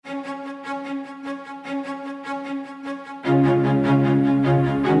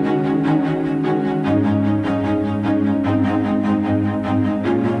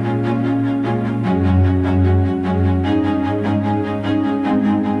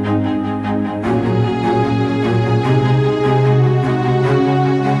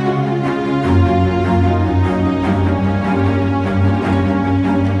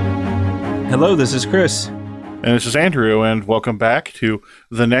Hello, this is Chris. And this is Andrew, and welcome back to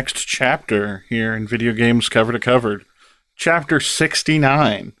the next chapter here in Video Games Cover to Covered. Chapter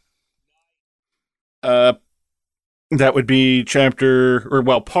 69. That would be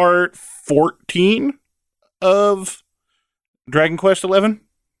part 14 of Dragon Quest XI?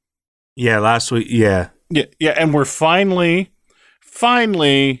 Yeah, last week, yeah. Yeah, and we're finally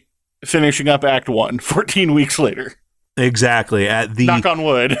finishing up Act 1, 14 weeks later. Exactly. At the knock on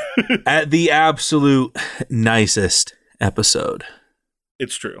wood. at the absolute nicest episode.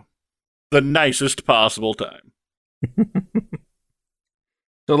 It's true. The nicest possible time.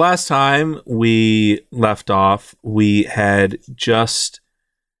 So last time we left off, we had just...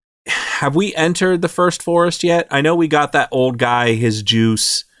 Have we entered the first forest yet? I know we got that old guy, his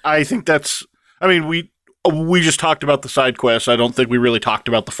juice. I think that's... I mean, we just talked about the side quests. I don't think we really talked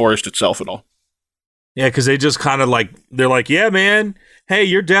about the forest itself at all. Yeah, because they just kind of they're like, yeah, man, hey,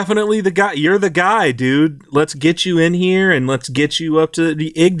 you're definitely the guy. You're the guy, dude. Let's get you in here and let's get you up to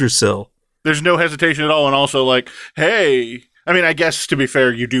the Yggdrasil. There's no hesitation at all. And also hey, I mean, I guess to be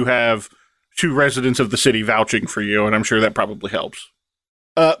fair, you do have 2 residents of the city vouching for you, and I'm sure that probably helps.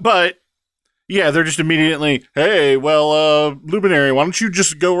 But yeah, they're just immediately, hey, well, Luminary, why don't you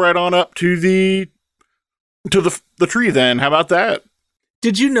just go right on up to the tree then? How about that?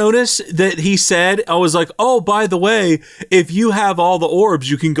 Did you notice that he said, I was like, oh, by the way, if you have all the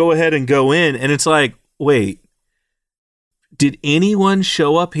orbs, you can go ahead and go in. And it's like, wait, did anyone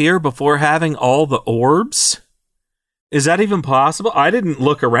show up here before having all the orbs? Is that even possible? I didn't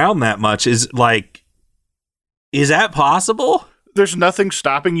look around that much. Is that possible? There's nothing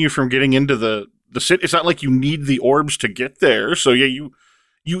stopping you from getting into the city. It's not like you need the orbs to get there. So yeah,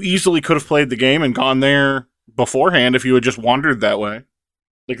 you easily could have played the game and gone there beforehand if you had just wandered that way.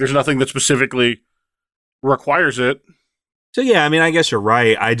 Like, there's nothing that specifically requires it. So, yeah, I mean, I guess you're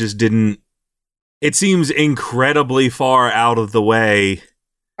right. I just didn't... It seems incredibly far out of the way.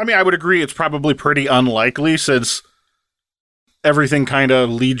 I mean, I would agree it's probably pretty unlikely since everything kind of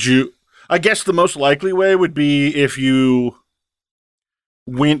leads you... I guess the most likely way would be if you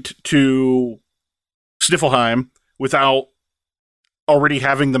went to Sniffelheim without already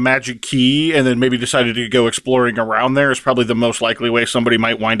having the magic key and then maybe decided to go exploring around there is probably the most likely way somebody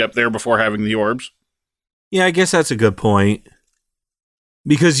might wind up there before having the orbs. Yeah, I guess that's a good point.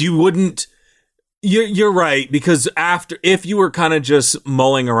 Because you wouldn't... You're right, because if you were kind of just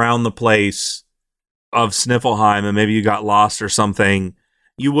mulling around the place of Sniffelheim and maybe you got lost or something,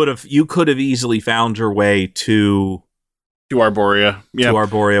 you could have easily found your way to Arborea. Yeah. To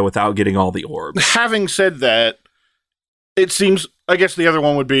Arborea without getting all the orbs. Having said that, it seems... I guess the other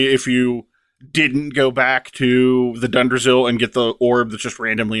one would be if you didn't go back to the Dundrasil and get the orb that's just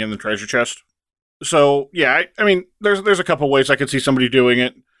randomly in the treasure chest. So, yeah, I mean, there's a couple ways I could see somebody doing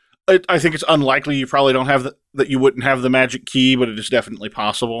it. I think it's unlikely you probably don't have that you wouldn't have the magic key, but it is definitely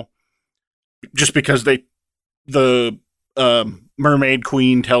possible. Just because the Mermaid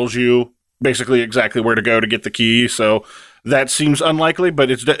Queen tells you basically exactly where to go to get the key, so that seems unlikely,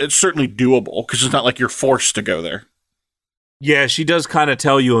 but it's certainly doable, because it's not like you're forced to go there. Yeah, she does kind of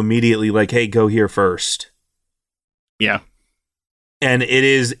tell you immediately, like, hey, go here first. Yeah. And it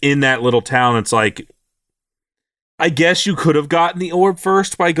is in that little town, it's like, I guess you could have gotten the orb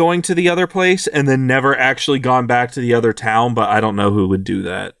first by going to the other place and then never actually gone back to the other town, but I don't know who would do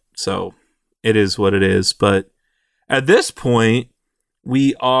that. So it is what it is. But at this point,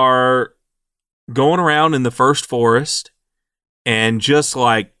 we are going around in the first forest and just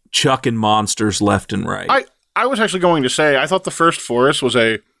like chucking monsters left and right. I was actually going to say, I thought the first forest was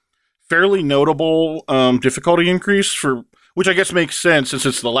a fairly notable difficulty increase, which I guess makes sense since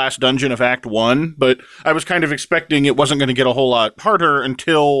it's the last dungeon of Act 1, but I was kind of expecting it wasn't going to get a whole lot harder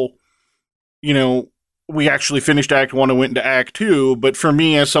until, we actually finished Act 1 and went into Act 2, but for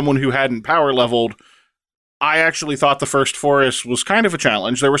me, as someone who hadn't power leveled, I actually thought the first forest was kind of a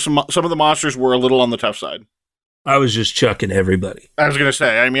challenge. There were some of the monsters were a little on the tough side. I was just chucking everybody. I was going to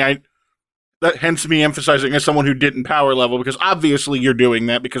say, I mean, that hence me emphasizing as someone who didn't power level, because obviously you're doing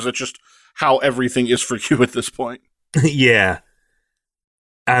that because it's just how everything is for you at this point. Yeah.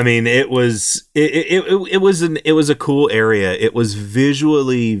 I mean, it was a cool area. It was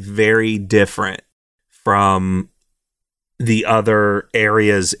visually very different from the other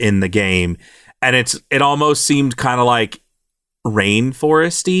areas in the game. And it almost seemed kind of like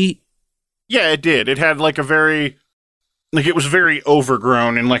rainforesty. Yeah, it did. It had like a very, like it was very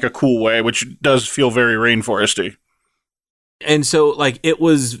overgrown in like a cool way, which does feel very rainforesty. And so like there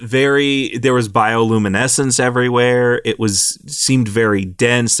was bioluminescence everywhere. Seemed very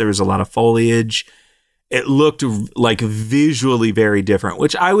dense. There was a lot of foliage. It looked like visually very different,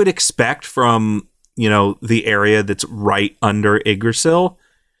 which I would expect from, the area that's right under Yggdrasil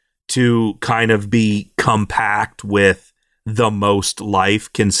to kind of be compact with the most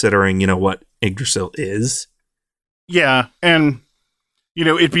life, considering, what Yggdrasil is. Yeah, and,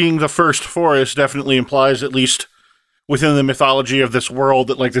 it being the first forest definitely implies, at least within the mythology of this world,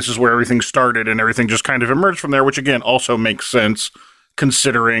 that, like, this is where everything started and everything just kind of emerged from there, which, again, also makes sense,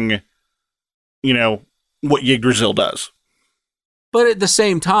 considering, what Yggdrasil does. But at the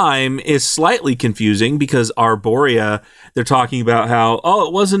same time, is slightly confusing because Arborea, they're talking about how,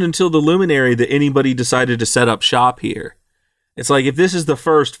 it wasn't until the Luminary that anybody decided to set up shop here. It's like, if this is the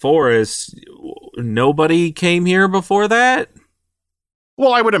first forest, nobody came here before that?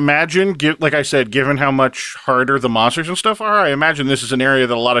 Well, I would imagine, like I said, given how much harder the monsters and stuff are, I imagine this is an area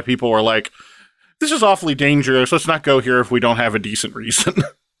that a lot of people are like, this is awfully dangerous, let's not go here if we don't have a decent reason.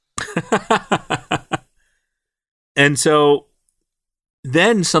 And so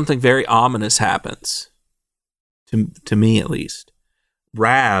then something very ominous happens, to me at least.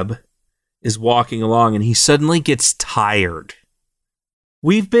 Rab is walking along and he suddenly gets tired.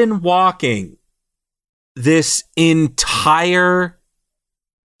 We've been walking this entire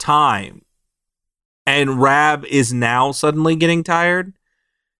time and Rab is now suddenly getting tired.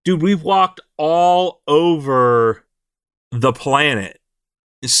 Dude, we've walked all over the planet.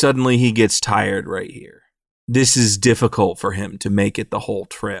 Suddenly he gets tired right here. This is difficult for him to make it the whole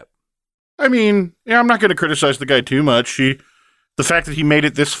trip. I mean, I'm not going to criticize the guy too much. The fact that he made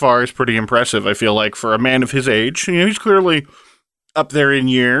it this far is pretty impressive, I feel like, for a man of his age. He's clearly up there in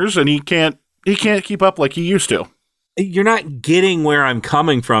years, and he can't keep up like he used to. You're not getting where I'm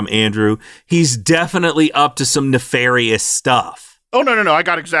coming from, Andrew. He's definitely up to some nefarious stuff. Oh, no, I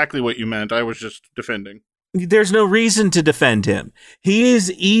got exactly what you meant. I was just defending. There's no reason to defend him. He is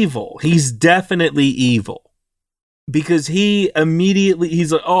evil. He's definitely evil. Because he's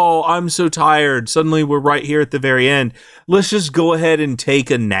like, I'm so tired. Suddenly we're right here at the very end. Let's just go ahead and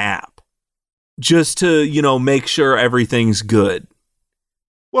take a nap. Just to, make sure everything's good.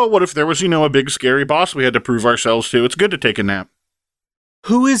 Well, what if there was, a big scary boss we had to prove ourselves to? It's good to take a nap.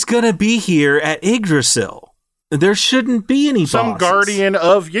 Who is going to be here at Yggdrasil? There shouldn't be any bosses. Some guardian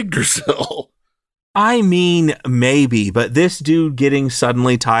of Yggdrasil. I mean, maybe, but this dude getting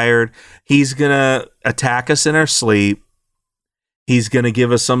suddenly tired, he's going to attack us in our sleep. He's going to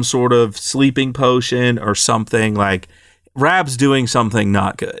give us some sort of sleeping potion or something. Like, Rab's doing something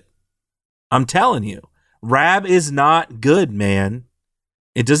not good. I'm telling you, Rab is not good, man.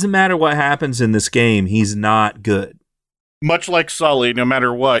 It doesn't matter what happens in this game. He's not good. Much like Sully, no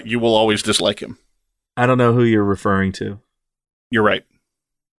matter what, you will always dislike him. I don't know who you're referring to. You're right.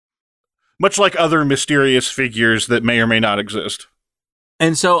 Much like other mysterious figures that may or may not exist.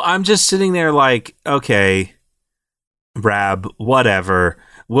 And so I'm just sitting there like, okay, Rab, whatever.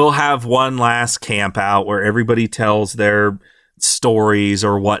 We'll have one last camp out where everybody tells their stories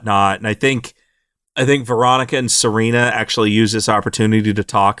or whatnot. And I think Veronica and Serena actually use this opportunity to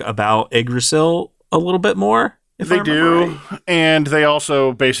talk about Yggdrasil a little bit more. They do. Right. And they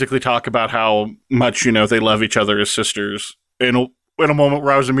also basically talk about how much, they love each other as sisters. In a moment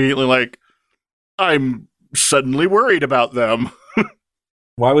where I was immediately like, I'm suddenly worried about them.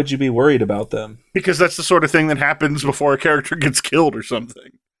 Why would you be worried about them? Because that's the sort of thing that happens before a character gets killed or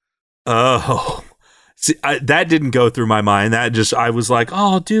something. Oh, see, that didn't go through my mind. I was like,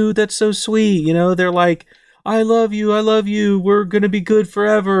 oh, dude, that's so sweet. They're like, I love you. We're going to be good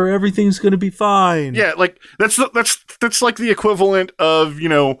forever. Everything's going to be fine. Yeah, like that's like the equivalent of,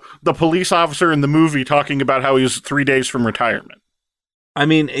 the police officer in the movie talking about how he's 3 days from retirement. I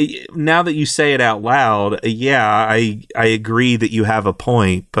mean, now that you say it out loud, I agree that you have a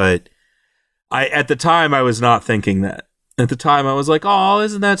point, but at the time I was not thinking that. At the time I was like, oh,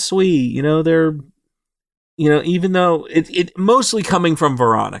 isn't that sweet? They're, even though it mostly coming from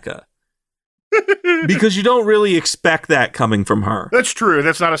Veronica. Because you don't really expect that coming from her. That's true.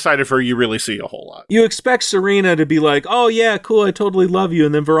 That's not a side of her you really see a whole lot. You expect Serena to be like, oh yeah, cool, I totally love you.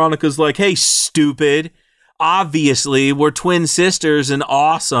 And then Veronica's like, hey, stupid. Obviously, we're twin sisters and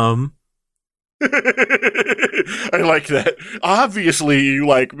awesome. I like that. Obviously, you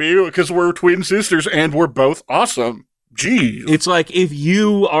like me because we're twin sisters and we're both awesome. Jeez. It's like, if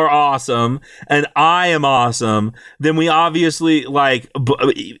you are awesome and I am awesome, then we obviously, like,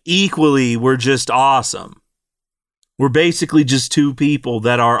 equally, we're just awesome. We're basically just two people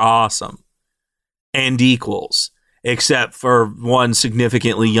that are awesome and equals, except for one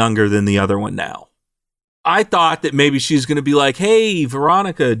significantly younger than the other one now. I thought that maybe she's going to be like, hey,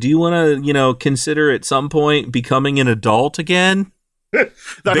 Veronica, do you want to, consider at some point becoming an adult again? I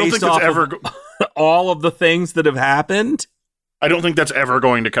don't think that's ever... all of the things that have happened. I don't think that's ever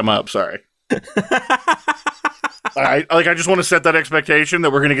going to come up. Sorry. I just want to set that expectation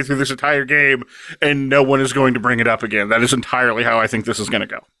that we're going to get through this entire game and no one is going to bring it up again. That is entirely how I think this is going to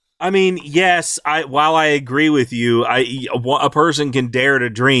go. I mean, yes, while I agree with you, a person can dare to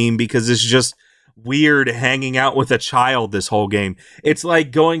dream because it's just weird hanging out with a child this whole game. It's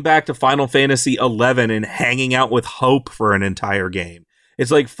like going back to Final Fantasy 11 and hanging out with Hope for an entire game. It's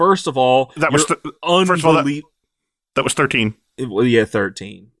like, first of all, that was unbelievable. That was 13.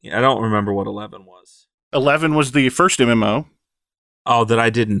 13. Yeah, I don't remember what 11 was. 11 was the first MMO. Oh, that I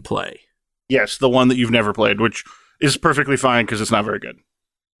didn't play. Yes, the one that you've never played, which is perfectly fine because it's not very good.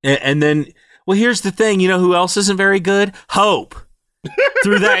 And then, well, here's the thing. You know who else isn't very good? Hope.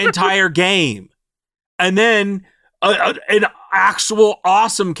 Through that entire game. And then an actual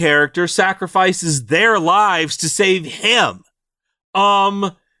awesome character sacrifices their lives to save him.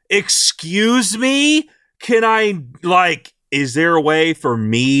 Excuse me? Can I, is there a way for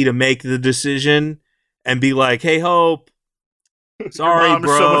me to make the decision and be like, hey, Hope, sorry, Your mom's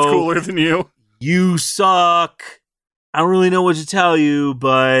bro. so much cooler than you. You suck. I don't really know what to tell you,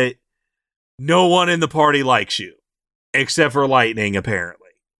 but no one in the party likes you. Except for Lightning, apparently.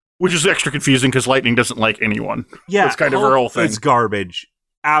 Which is extra confusing because Lightning doesn't like anyone. Yeah. That's kind of her whole thing. It's garbage.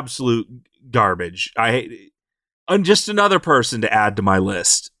 Absolute garbage. I hate it. And just another person to add to my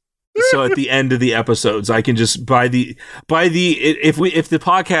list. So at the end of the episodes, I can just if the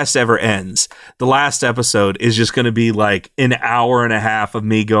podcast ever ends, the last episode is just going to be like an hour and a half of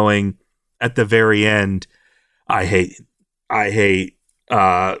me going at the very end. I hate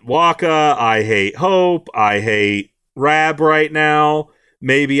Waka. I hate Hope. I hate Rab right now.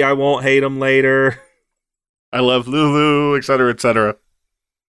 Maybe I won't hate him later. I love Lulu, etc., etc.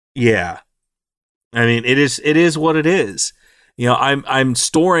 Yeah. I mean, it is what it is. I'm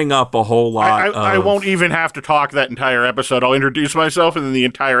storing up a whole lot. I won't even have to talk that entire episode. I'll introduce myself, and then the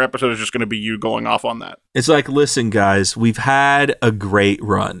entire episode is just going to be you going off on that. It's like, listen, guys, we've had a great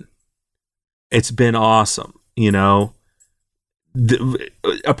run. It's been awesome.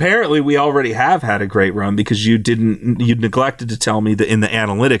 Apparently, we already have had a great run because you neglected to tell me that in the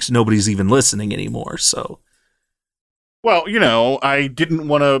analytics, nobody's even listening anymore. So, well, I didn't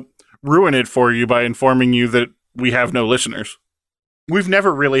want to ruin it for you by informing you that we have no listeners. We've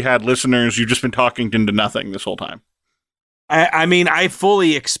never really had listeners. You've just been talking into nothing this whole time. I mean, I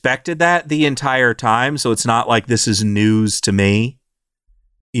fully expected that the entire time, so it's not like this is news to me.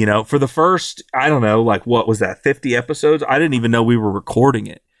 For the first, I don't know, what was that, 50 episodes? I didn't even know we were recording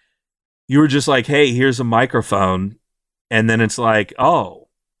it. You were just like, hey, here's a microphone. And then it's like, oh,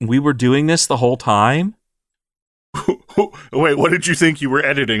 we were doing this the whole time? Wait, what did you think you were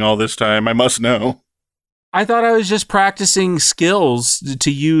editing all this time? I must know. I thought I was just practicing skills to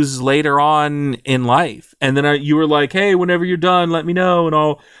use later on in life. And then you were like, hey, whenever you're done, let me know and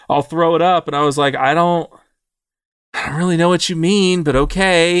I'll throw it up. And I was like, I don't really know what you mean, but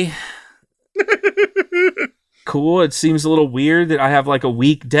okay. Cool. It seems a little weird that I have a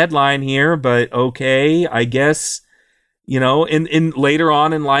week deadline here, but okay, I guess, in later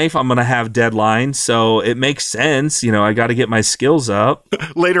on in life, I'm going to have deadlines. So it makes sense. I got to get my skills up.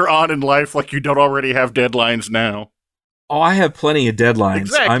 Later on in life, you don't already have deadlines now. Oh, I have plenty of deadlines.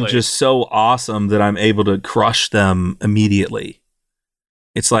 Exactly. I'm just so awesome that I'm able to crush them immediately.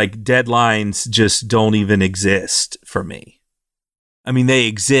 It's like deadlines just don't even exist for me. I mean, they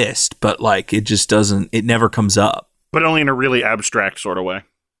exist, but it just doesn't, it never comes up. But only in a really abstract sort of way.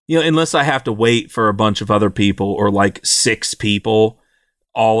 Unless I have to wait for a bunch of other people or 6 people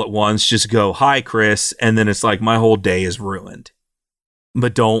all at once, just go, hi, Chris. And then it's my whole day is ruined.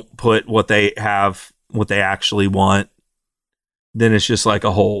 But don't put what they actually want. Then it's just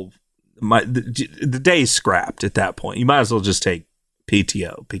the day's scrapped at that point. You might as well just take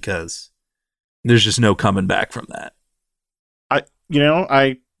PTO because there's just no coming back from that.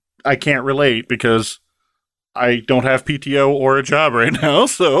 I can't relate because I don't have PTO or a job right now,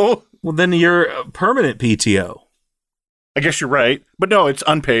 so... Well, then you're a permanent PTO. I guess you're right. But no, it's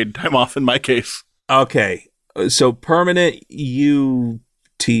unpaid time off in my case. Okay. So permanent UTO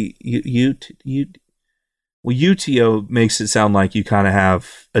makes it sound like you kind of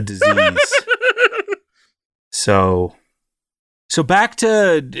have a disease. So So back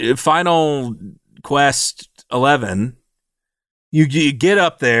to Final Quest 11. You get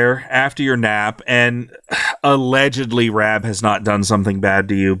up there after your nap, and allegedly Rab has not done something bad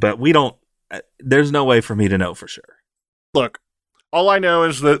to you, but we don't. There's no way for me to know for sure. Look, all I know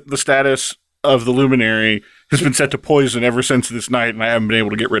is that the status of the Luminary has been set to poison ever since this night, and I haven't been able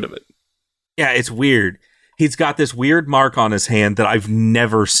to get rid of it. Yeah, it's weird. He's got this weird mark on his hand that I've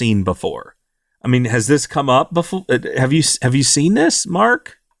never seen before. I mean, has this come up before? Have you seen this,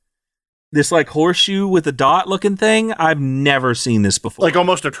 Mark? This like horseshoe with a dot looking thing? I've never seen this before. Like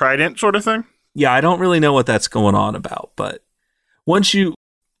almost a trident sort of thing? Yeah, I don't really know what that's going on about, but once you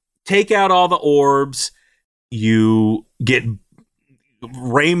take out all the orbs, you get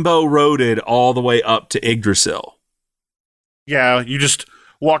rainbow roaded all the way up to Yggdrasil. Yeah, you just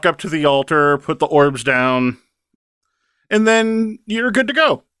walk up to the altar, put the orbs down, and then you're good to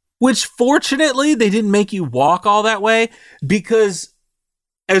go. Which, fortunately, they didn't make you walk all that way, because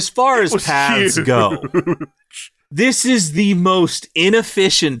as far as paths go, this is the most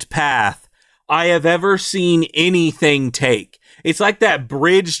inefficient path I have ever seen anything take. It's like that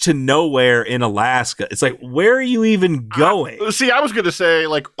bridge to nowhere in Alaska. It's like, where are you even going? I was going to say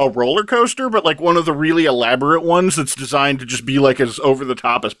like a roller coaster, but like one of the really elaborate ones that's designed to just be like as over the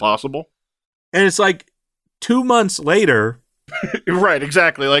top as possible. And it's like 2 months later. Right,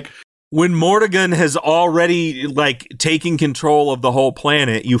 exactly. Like, when Mordegon has already like taken control of the whole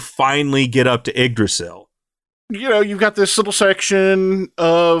planet, you finally get up to Yggdrasil. You know, you've got this little section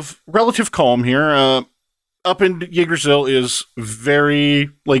of relative calm here. Up in Yggdrasil is very,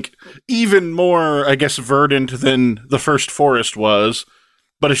 like, even more, I guess, verdant than the first forest was.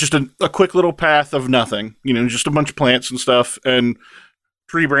 But it's just a quick little path of nothing. You know, just a bunch of plants and stuff and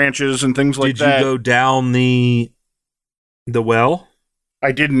tree branches and things like that. Did you go down the well?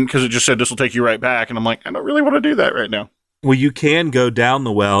 I didn't, because it just said this will take you right back, and I'm like, I don't really want to do that right now. Well, you can go down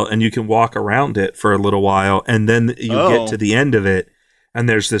the well, and you can walk around it for a little while, and then you get to the end of it, and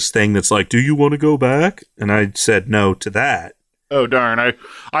there's this thing that's like, do you want to go back? And I said no to that. Oh, darn.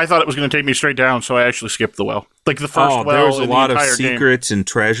 I thought it was going to take me straight down, so I actually skipped the well. Like the first well there's a in lot the of entire secrets game. And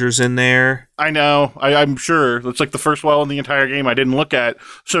treasures in there. I know. I'm sure. It's like the first well in the entire game I didn't look at,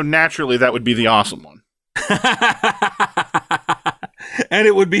 so naturally that would be the awesome one. And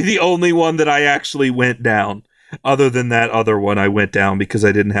it would be the only one that I actually went down. Other than that other one I went down because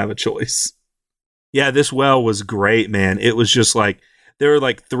I didn't have a choice. Yeah, this well was great, man. It was just like, there were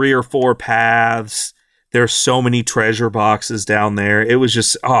like 3 or 4 paths. There's so many treasure boxes down there. It was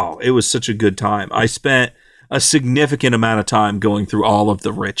just, it was such a good time. I spent a significant amount of time going through all of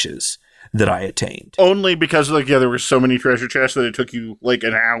the riches that I attained. Only because, like, yeah, there were so many treasure chests that it took you like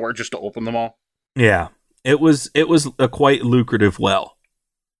an hour just to open them all. Yeah. It was a quite lucrative well.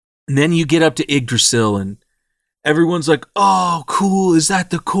 And then you get up to Yggdrasil and everyone's like, oh, cool. Is that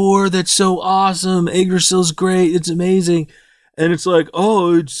the core? That's so awesome. Yggdrasil's great. It's amazing. And it's like,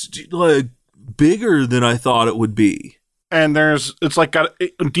 oh, it's like bigger than I thought it would be. And it's like got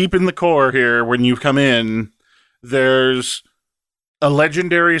deep in the core here when you come in, there's a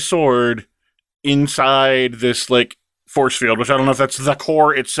legendary sword inside this like force field, which I don't know if that's the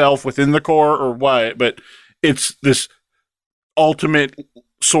core itself within the core or what, but it's this ultimate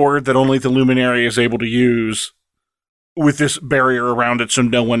sword that only the Luminary is able to use with this barrier around it so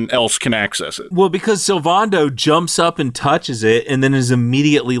no one else can access it. Well, because Sylvando jumps up and touches it and then is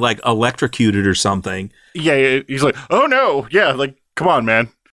immediately like electrocuted or something. Yeah, he's like, oh no, yeah, like, come on, man.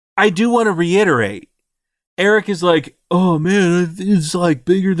 I do want to reiterate, Eric is like, oh man, it's like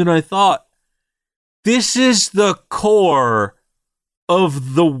bigger than I thought. This is the core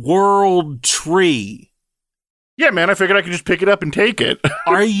of the world tree. Yeah, man, I figured I could just pick it up and take it.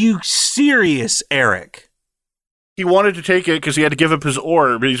 Are you serious, Eric? He wanted to take it because he had to give up his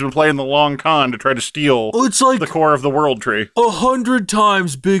orb, but he's been playing the long con to try to steal it's like the core of the world tree. 100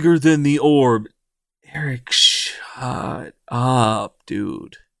 times bigger than the orb. Eric, shut up,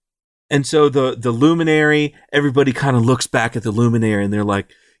 dude. And so the Luminary, everybody kind of looks back at the Luminary and they're like,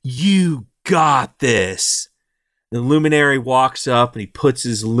 you got this. The Luminary walks up and he puts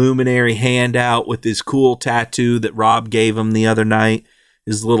his Luminary hand out with his cool tattoo that Rob gave him the other night,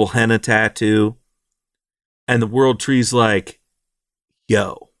 his little henna tattoo. And the world tree's like,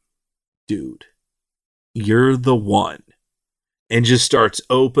 yo, dude, you're the one. And just starts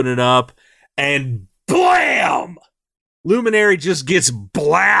opening up and blam! Luminary just gets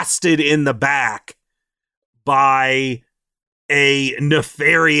blasted in the back by a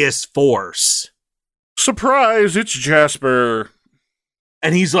nefarious force. Surprise, it's Jasper.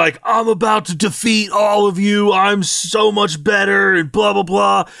 And he's like, I'm about to defeat all of you. I'm so much better and blah, blah,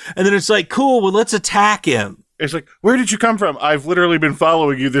 blah. And then it's like, cool, well, let's attack him. It's like, where did you come from? I've literally been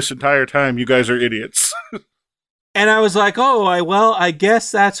following you this entire time. You guys are idiots. And I was like, I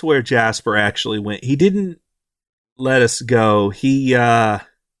guess that's where Jasper actually went. He didn't let us go. He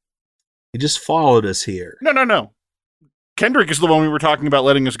just followed us here. No. Kendrick is the one we were talking about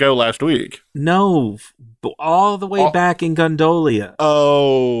letting us go last week. No, all the way back in Gondolia.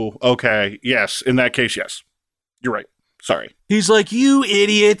 Oh, okay. Yes, in that case, yes. You're right. Sorry. He's like, you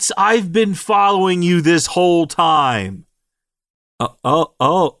idiots, I've been following you this whole time.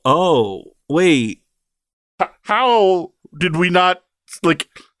 Wait. How did we not,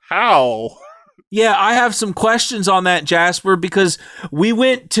 how? Yeah, I have some questions on that, Jasper, because we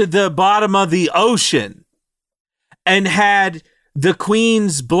went to the bottom of the ocean and had the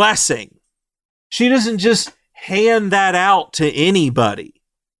Queen's blessing. She doesn't just hand that out to anybody.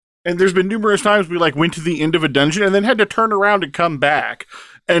 And there's been numerous times we went to the end of a dungeon and then had to turn around and come back.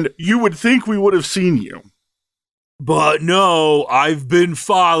 And you would think we would have seen you. But no, I've been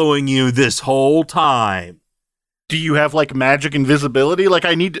following you this whole time. Do you have magic invisibility?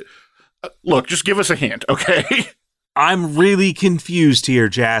 I need to... look, just give us a hint, okay? I'm really confused here,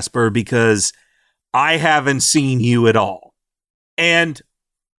 Jasper, because I haven't seen you at all. And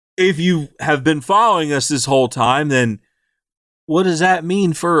if you have been following us this whole time, then what does that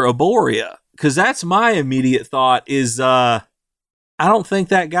mean for Arboria? Because that's my immediate thought is, I don't think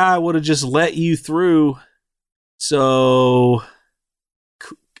that guy would have just let you through. So,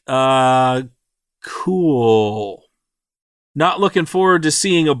 cool. Not looking forward to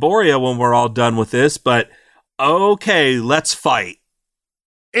seeing Arboria when we're all done with this, but okay, let's fight.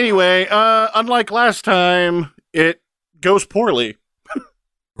 Anyway, unlike last time, it goes poorly.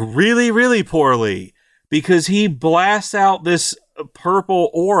 Really, really poorly. Because he blasts out this purple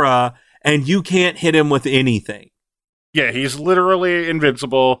aura and you can't hit him with anything. Yeah, he's literally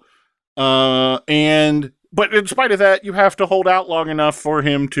invincible. But in spite of that, you have to hold out long enough for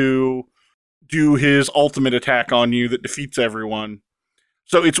him to do his ultimate attack on you that defeats everyone.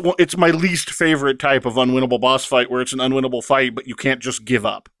 So it's my least favorite type of unwinnable boss fight, where it's an unwinnable fight, but you can't just give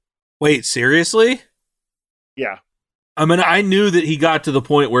up. Wait, seriously? Yeah. I mean, I knew that he got to the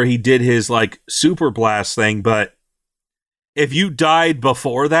point where he did his, super blast thing, but if you died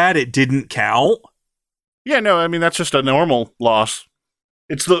before that, it didn't count? Yeah, no, I mean, that's just a normal loss.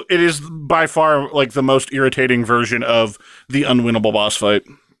 It is by far, the most irritating version of the unwinnable boss fight.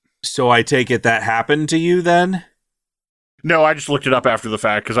 So I take it that happened to you, then? No, I just looked it up after the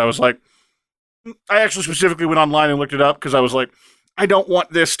fact, because I was like... I actually specifically went online and looked it up, because I was like, I don't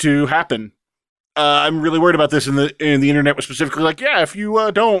want this to happen. I'm really worried about this, and the internet was specifically like, yeah, if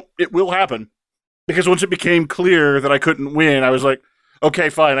you don't, it will happen. Because once it became clear that I couldn't win, I was like, okay,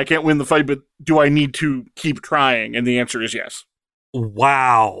 fine, I can't win the fight, but do I need to keep trying? And the answer is yes.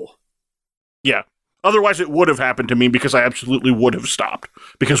 Wow. Yeah. Otherwise, it would have happened to me, because I absolutely would have stopped.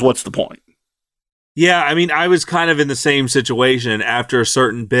 Because what's the point? Yeah, I mean, I was kind of in the same situation. After a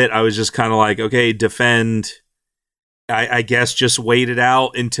certain bit, I was just kind of like, okay, defend. I guess just wait it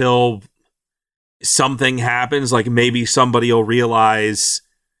out until something happens. Maybe somebody will realize.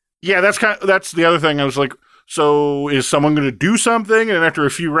 Yeah, that's the other thing. I was like, so is someone going to do something? And after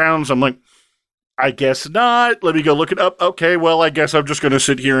a few rounds, I'm like, I guess not. Let me go look it up. Okay, well, I guess I'm just going to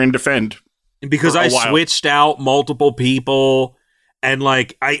sit here and defend. Because I switched out multiple people, and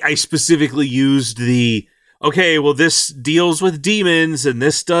I specifically used okay, well, this deals with demons, and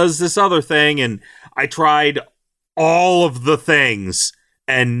this does this other thing, and I tried all of the things,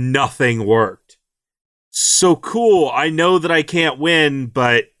 and nothing worked. So cool, I know that I can't win,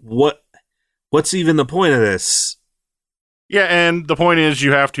 but what's even the point of this? Yeah, and the point is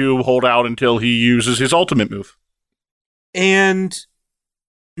you have to hold out until he uses his ultimate move. And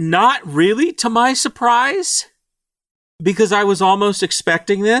not really, to my surprise, because I was almost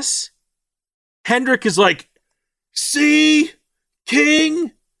expecting this. Hendrik is like, see,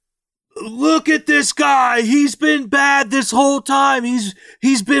 King, look at this guy. He's been bad this whole time.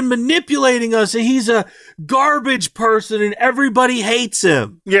 He's been manipulating us, and he's a garbage person, and everybody hates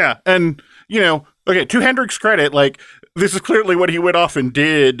him. Yeah, and, okay, to Hendrik's credit, this is clearly what he went off and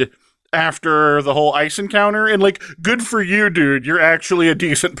did after the whole ice encounter, and good for you, dude. You're actually a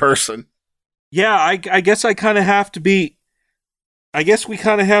decent person. Yeah, I guess I kind of have to be. I guess we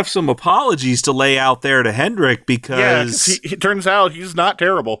kind of have some apologies to lay out there to Hendrik, because it turns out he's not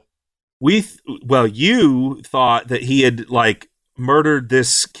terrible. You thought that he had murdered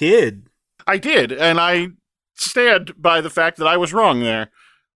this kid. I did, and I stand by the fact that I was wrong there.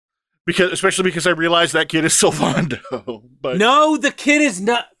 Especially because I realized that kid is Sylvando. But no, the kid is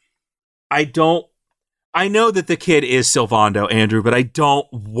not. I know that the kid is Sylvando, Andrew, but I don't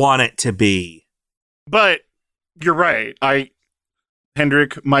want it to be. But You're right.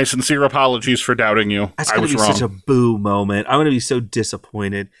 Hendrik, my sincere apologies for doubting you. That's I going was to be wrong. such a boo moment. I'm going to be so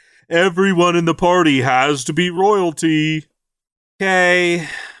disappointed. Everyone in the party has to be royalty. Okay.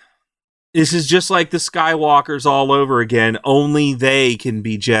 This is just like the Skywalkers all over again. Only they can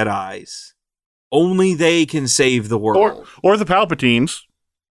be Jedis. Only they can save the world. Or the Palpatines.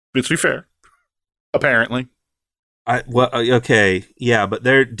 Let's be fair. Apparently. Okay, yeah, but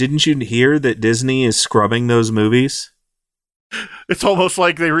didn't you hear that Disney is scrubbing those movies? It's almost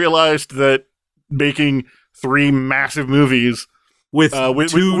like they realized that making 3 massive movies with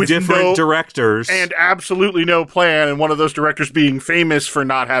two different directors and absolutely no plan, and one of those directors being famous for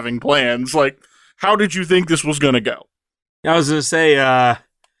not having plans. Like, how did you think this was going to go? I was going to say,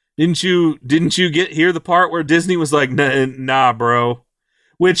 didn't you hear the part where Disney was like, nah, bro,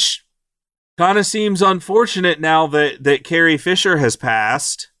 which kind of seems unfortunate now that Carrie Fisher has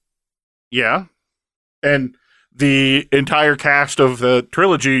passed. Yeah, and the entire cast of the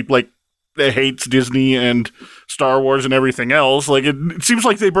trilogy, like, that hates Disney and Star Wars and everything else. Like, it seems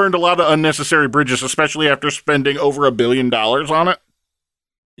like they burned a lot of unnecessary bridges, especially after spending over $1 billion on it.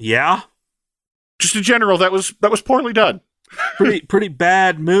 Yeah. Just in general, that was poorly done. pretty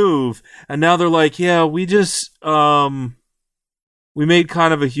bad move. And now they're like, yeah, we just we made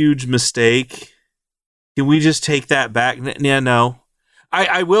kind of a huge mistake. Can we just take that back? Yeah, no.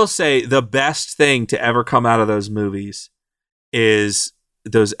 I will say the best thing to ever come out of those movies is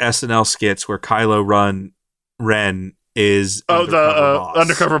those SNL skits where Kylo Ren is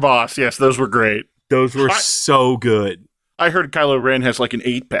undercover boss. Yes, those were great. Those were so good. I heard Kylo Ren has like an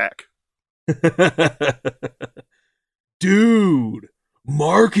 8-pack. Dude,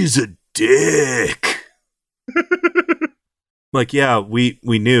 Mark is a dick. Like, yeah, we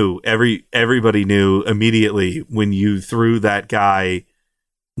knew. Everybody knew immediately when you threw that guy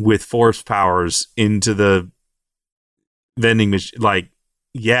with force powers into the vending machine. Like,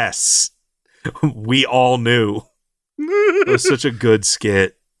 yes, we all knew. It was such a good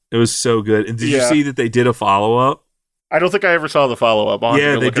skit. It was so good. And did you see that they did a follow-up? I don't think I ever saw the follow-up.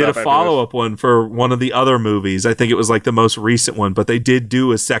 Yeah, they did a follow-up one for one of the other movies. I think it was like the most recent one, but they did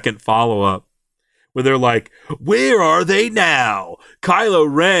do a second follow-up where they're like, where are they now?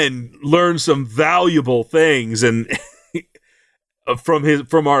 Kylo Ren learned some valuable things and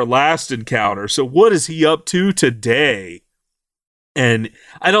from our last encounter. So what is he up to today? And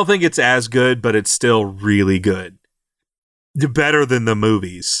I don't think it's as good, but it's still really good. Better than the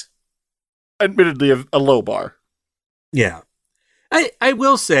movies. Admittedly, a low bar. Yeah. I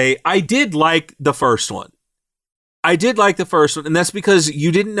will say, I did like the first one. And that's because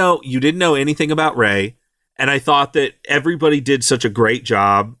you didn't know anything about Rey, and I thought that everybody did such a great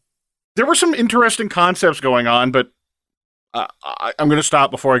job. There were some interesting concepts going on, but I'm going to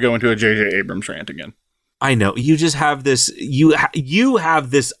stop before I go into a J.J. Abrams rant again. I know. You just have this, you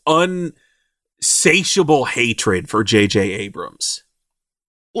have this unsatiable hatred for J.J. Abrams.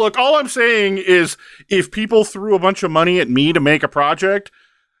 Look, all I'm saying is if people threw a bunch of money at me to make a project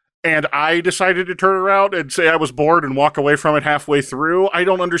and I decided to turn around and say I was bored and walk away from it halfway through, I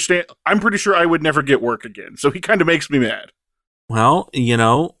don't understand. I'm pretty sure I would never get work again. So he kind of makes me mad. Well,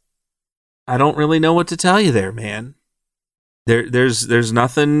 I don't really know what to tell you there, man. There's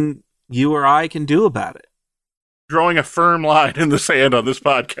nothing you or I can do about it. Drawing a firm line in the sand on this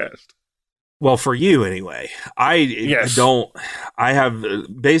podcast. Well, for you anyway. I have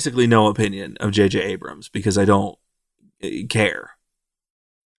basically no opinion of J.J. Abrams because I don't care.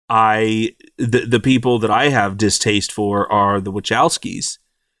 The people that I have distaste for are the Wachowskis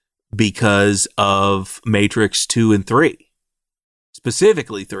because of Matrix 2 and 3.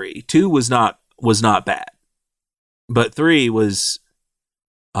 Specifically 3. 2 was not bad. But 3 was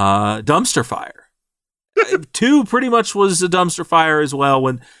dumpster fire. 2 pretty much was a dumpster fire as well.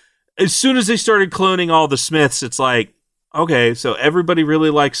 As soon as they started cloning all the Smiths, it's like, okay, so everybody really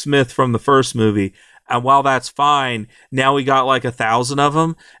likes Smith from the first movie. And while that's fine, now we got like 1,000 of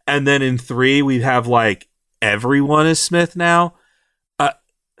them. And then in 3, we have like everyone is Smith now.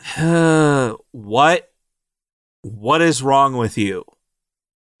 What is wrong with you?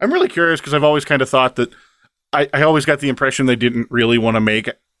 I'm really curious because I've always kind of thought that I always got the impression they didn't really want to make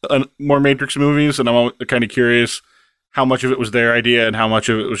more Matrix movies. And I'm kind of curious how much of it was their idea and how much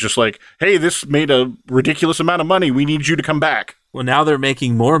of it was just like, hey, this made a ridiculous amount of money. We need you to come back. Well, now they're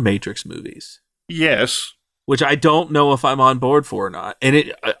making more Matrix movies. Yes. Which I don't know if I'm on board for or not. And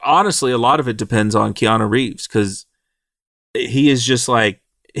it honestly, a lot of it depends on Keanu Reeves because he is just like,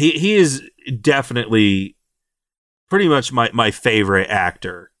 he is definitely pretty much my favorite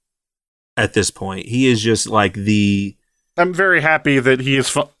actor at this point. He is just like I I'm very happy that he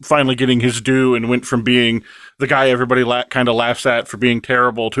is finally getting his due and went from being the guy everybody kind of laughs at for being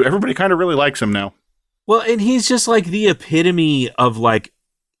terrible to everybody kind of really likes him now. Well, and he's just like the epitome of like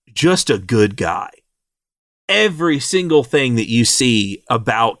just a good guy. Every single thing that you see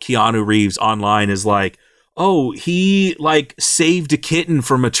about Keanu Reeves online is like, oh, he like saved a kitten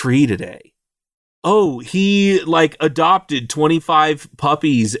from a tree today. Oh, he like adopted 25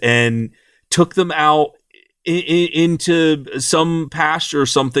 puppies and took them out into some pasture or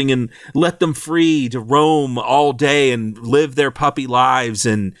something and let them free to roam all day and live their puppy lives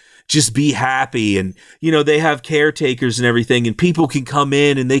and just be happy. And, you know, they have caretakers and everything, and people can come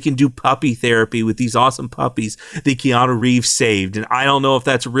in and they can do puppy therapy with these awesome puppies that Keanu Reeves saved. And I don't know if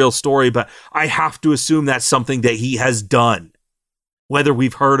that's a real story, but I have to assume that's something that he has done, whether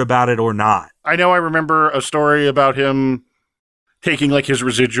we've heard about it or not. I know I remember a story about him taking like his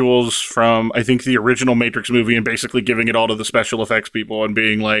residuals from, I think, the original Matrix movie and basically giving it all to the special effects people and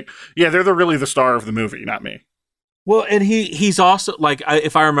being like, yeah, they're really the star of the movie, not me. Well, and he's also, like,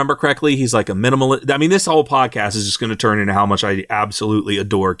 if I remember correctly, he's like a minimalist. I mean, this whole podcast is just going to turn into how much I absolutely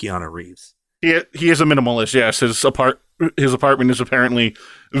adore Keanu Reeves. He is a minimalist, yes. His apartment is apparently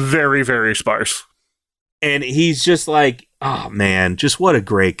very, very sparse. And he's just like, oh, man, just what a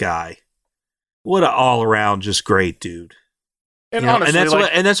great guy. What an all-around just great dude. And, you know, honestly,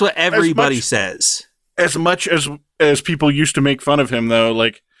 and that's what everybody says. As much as people used to make fun of him, though,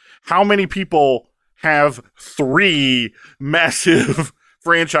 like, how many people have 3 massive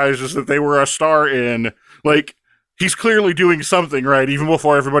franchises that they were a star in? Like, he's clearly doing something right, even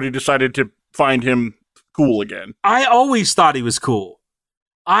before everybody decided to find him cool again. I always thought he was cool.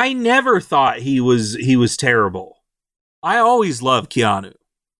 I never thought he was terrible. I always loved Keanu.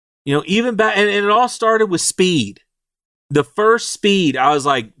 You know, even back, and it all started with Speed. The first Speed, I was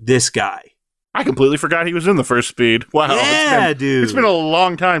like, this guy. I completely forgot he was in the first Speed. Wow. Yeah, dude. It's been a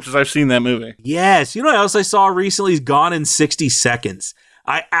long time since I've seen that movie. Yes. You know what else I saw recently? He's Gone in 60 Seconds.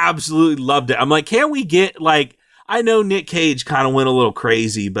 I absolutely loved it. I'm like, can't we get, like, I know Nick Cage kind of went a little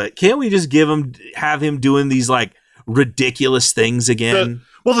crazy, but can't we just have him doing these, like, ridiculous things again?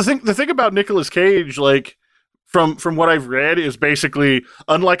 The thing about Nicolas Cage, like, from what I've read, is basically,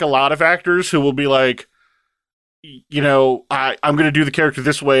 unlike a lot of actors who will be like, you know, I'm going to do the character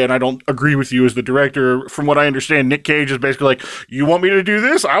this way and I don't agree with you as the director. From what I understand, Nick Cage is basically like, you want me to do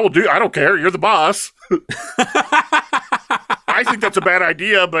this? I don't care. You're the boss. I think that's a bad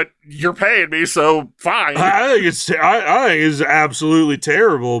idea, but you're paying me, so fine. I think it's absolutely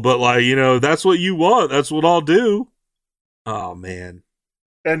terrible, but, like, you know, that's what you want. That's what I'll do. Oh, man.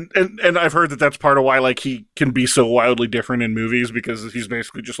 And I've heard that that's part of why, like, he can be so wildly different in movies, because he's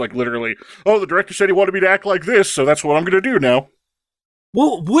basically just like literally, oh, the director said he wanted me to act like this, so that's what I'm going to do now.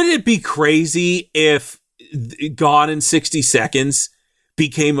 Well, would it be crazy if Gone in 60 Seconds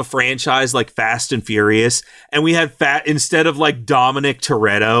became a franchise like Fast and Furious, and we had instead of like Dominic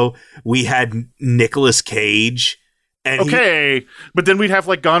Toretto, we had Nicolas Cage? And but then we'd have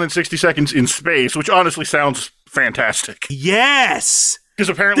like Gone in 60 Seconds in space, which honestly sounds fantastic. Yes! Because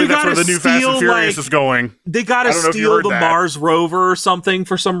apparently that's where the new Fast and Furious is going. They gotta steal the Mars rover or something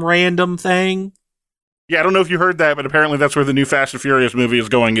for some random thing. Yeah, I don't know if you heard that, but apparently that's where the new Fast and Furious movie is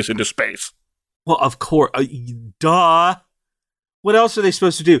going, is into space. Well, of course. Duh. What else are they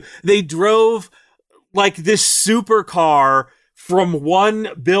supposed to do? They drove like this supercar from one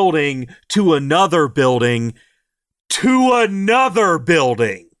building to another building to another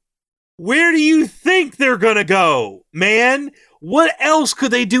building. Where do you think they're gonna go, man? What else could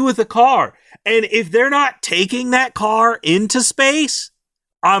they do with a car? And if they're not taking that car into space,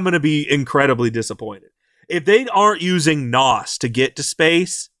 I'm going to be incredibly disappointed. If they aren't using NOS to get to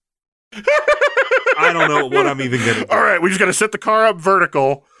space, I don't know what I'm even going to do. All right, we just got to set the car up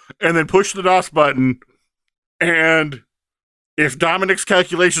vertical and then push the NOS button. And if Dominic's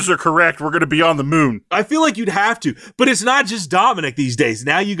calculations are correct, we're going to be on the moon. I feel like you'd have to, but it's not just Dominic these days.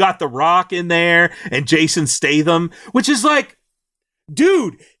 Now you got The Rock in there and Jason Statham, which is like,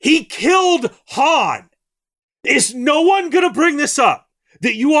 dude, he killed Han. Is no one going to bring this up?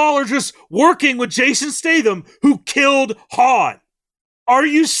 That you all are just working with Jason Statham, who killed Han. Are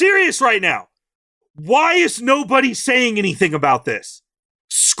you serious right now? Why is nobody saying anything about this?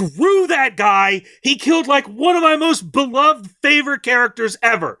 Screw that guy. He killed like one of my most beloved favorite characters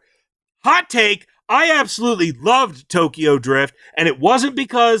ever. Hot take, I absolutely loved Tokyo Drift, and it wasn't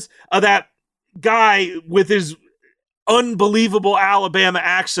because of that guy with his unbelievable Alabama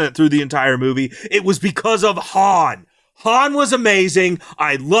accent through the entire movie. It was because of Han. Han was amazing.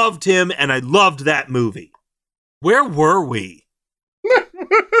 I loved him, and I loved that movie. Where were we?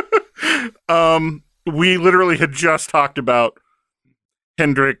 we literally had just talked about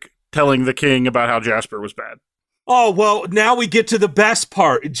Hendrik telling the king about how Jasper was bad. Oh, well, now we get to the best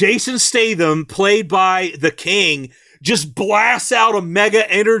part. Jason Statham, played by the king, just blasts out a mega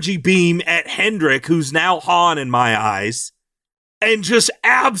energy beam at Hendrik, who's now Han in my eyes, and just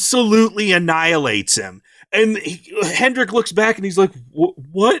absolutely annihilates him. And Hendrik looks back and he's like,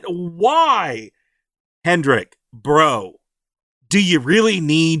 what? Why? Hendrik, bro, do you really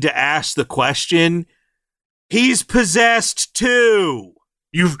need to ask the question? He's possessed too.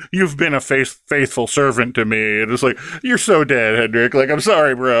 You've been a faithful servant to me. And it's like, you're so dead, Hendrik. Like, I'm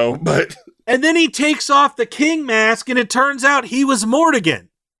sorry, bro, but... And then he takes off the king mask, and it turns out he was Mortigan.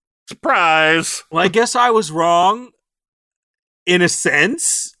 Surprise! Well, I guess I was wrong, in a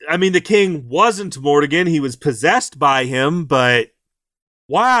sense. I mean, the king wasn't Mortigan. He was possessed by him, but...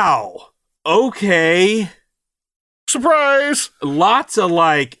 Wow. Okay. Surprise! Lots of,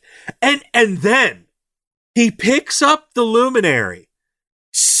 like... And then, he picks up the luminary,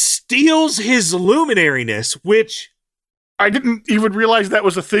 steals his luminariness, which... I didn't even realize that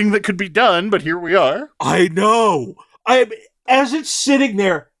was a thing that could be done, but here we are. I know. As it's sitting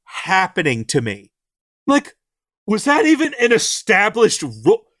there happening to me, like, was that even an established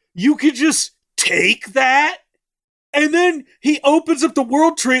rule? You could just take that? And then he opens up the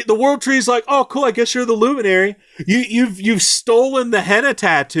world tree. The world tree is like, oh, cool, I guess you're the luminary. You've stolen the henna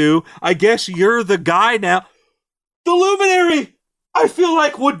tattoo. I guess you're the guy now. The luminary, I feel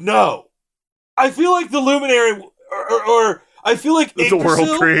like, would know. I feel like the luminary... Or I feel like the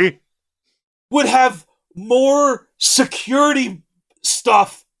world tree would have more security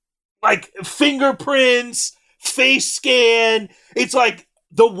stuff, like fingerprints, face scan. It's like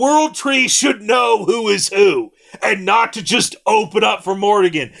the world tree should know who is who, and not to just open up for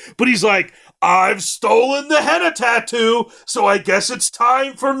Mortigan. But he's like, I've stolen the henna tattoo, so I guess it's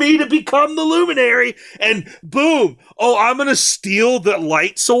time for me to become the luminary. And boom, oh, I'm going to steal the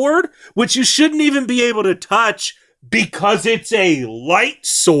light sword, which you shouldn't even be able to touch because it's a light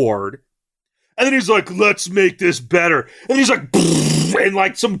sword. And then he's like, let's make this better. And he's like, and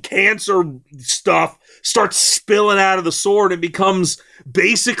like some cancer stuff starts spilling out of the sword and becomes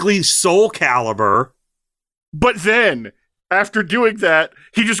basically Soul Calibur. But then, after doing that,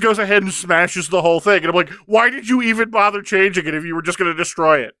 he just goes ahead and smashes the whole thing. And I'm like, why did you even bother changing it if you were just going to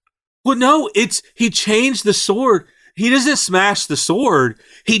destroy it? Well, no, he changed the sword. He doesn't smash the sword.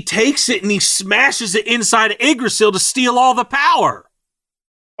 He takes it and he smashes it inside of Yggdrasil to steal all the power.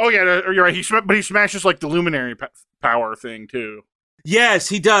 Oh, yeah, you're right. But he smashes, like, the luminary power thing, too. Yes,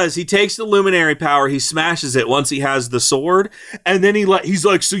 he does. He takes the luminary power, he smashes it once he has the sword, and then he's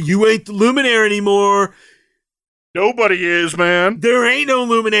like, so you ain't the luminary anymore. Nobody is, man. There ain't no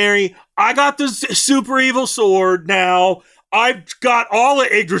luminary. I got the super evil sword now. I've got all of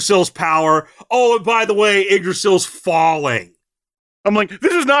Yggdrasil's power. Oh, and by the way, Yggdrasil's falling. I'm like,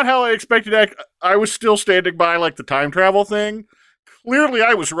 this is not how I expected. I was still standing by, like, the time travel thing. Clearly,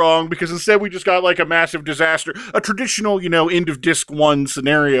 I was wrong, because instead we just got, like, a massive disaster. A traditional, end of disc 1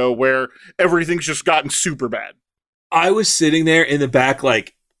 scenario where everything's just gotten super bad. I was sitting there in the back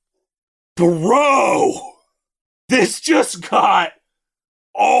like, bro, this just got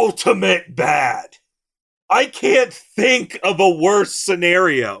ultimate bad. I can't think of a worse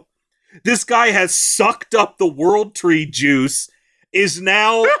scenario. This guy has sucked up the world tree juice, is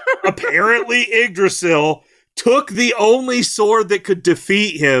now apparently Yggdrasil, took the only sword that could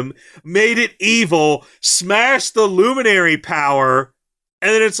defeat him, made it evil, smashed the luminary power,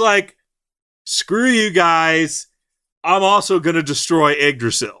 and then it's like, screw you guys, I'm also going to destroy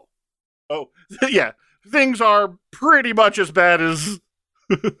Yggdrasil. Oh, yeah. Things are pretty much as bad as...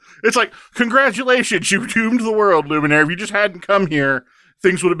 It's like, congratulations, you doomed the world, Luminary. If you just hadn't come here,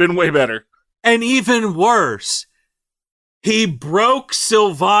 things would have been way better. And even worse, he broke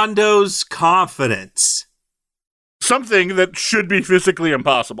Sylvando's confidence. Something that should be physically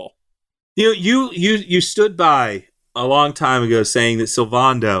impossible. You stood by a long time ago saying that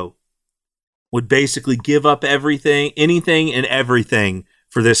Sylvando would basically give up everything, anything and everything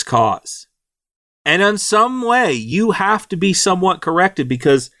for this cause. And in some way, you have to be somewhat corrected,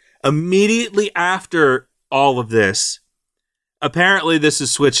 because immediately after all of this, apparently this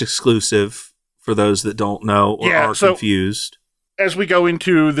is Switch exclusive for those that don't know or are confused. As we go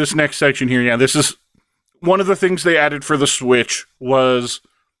into this next section here, this is one of the things they added for the Switch was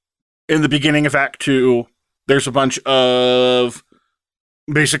in the beginning of Act 2, there's a bunch of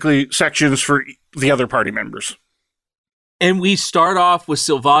basically sections for the other party members. And we start off with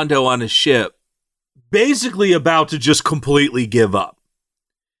Sylvando on his ship, basically about to just completely give up.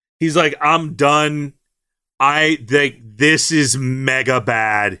 He's like, I'm done. This is mega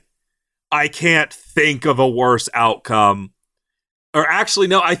bad. I can't think of a worse outcome. Or actually,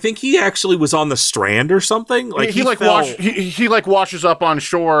 no, I think he actually was on the strand or something. Like he washes up on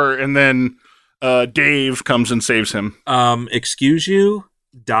shore, and then Dave comes and saves him. Excuse you,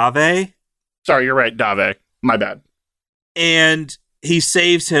 Dave? Sorry, you're right, Dave. My bad. And he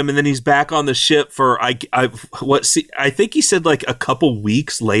saves him, and then he's back on the ship for I think he said like a couple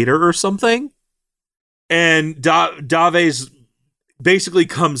weeks later or something. And Dave's basically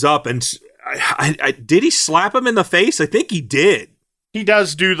comes up and did he slap him in the face? I think he did. He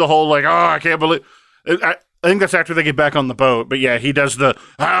does do the whole like, oh, I can't believe. I think that's after they get back on the boat. But yeah, he does the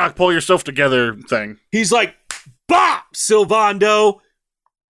pull yourself together thing. He's like, "Bop, Sylvando,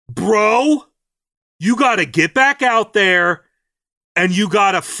 bro, you got to get back out there." And you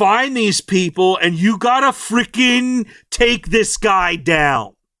gotta find these people, and you gotta freaking take this guy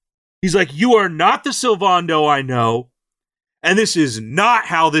down. He's like, you are not the Sylvando I know, and this is not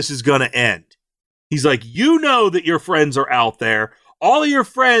how this is gonna end. He's like, you know that your friends are out there. All of your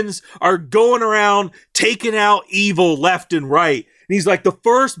friends are going around taking out evil left and right. And he's like, the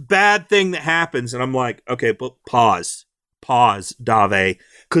first bad thing that happens, and I'm like, okay, but pause, Dave,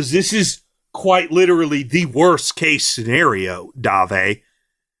 because this is quite literally the worst case scenario, Dave.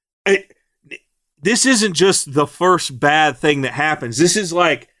 This isn't just the first bad thing that happens. This is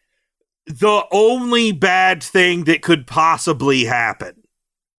like the only bad thing that could possibly happen.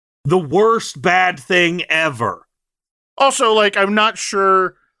 The worst bad thing ever. Also, like, I'm not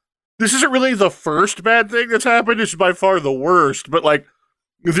sure. This isn't really the first bad thing that's happened. It's by far the worst. But, like,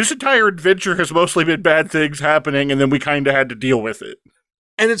 this entire adventure has mostly been bad things happening, and then we kind of had to deal with it.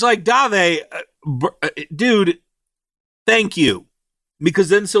 And it's like, Dave, dude, thank you. Because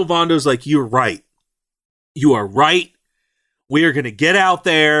then Sylvando's like, you're right. You are right. We are going to get out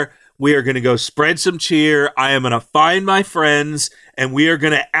there. We are going to go spread some cheer. I am going to find my friends, and we are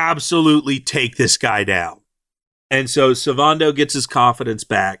going to absolutely take this guy down. And so Sylvando gets his confidence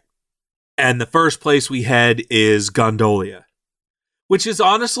back. And the first place we head is Gondolia, which is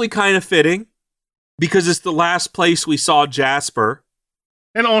honestly kind of fitting because it's the last place we saw Jasper.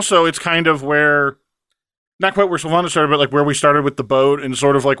 And also, it's kind of where, not quite where Sylvando started, but like where we started with the boat, and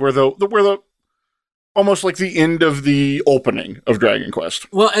sort of like where the almost like the end of the opening of Dragon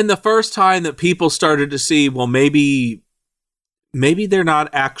Quest. Well, and the first time that people started to see, well, maybe they're not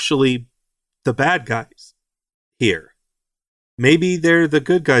actually the bad guys here. Maybe they're the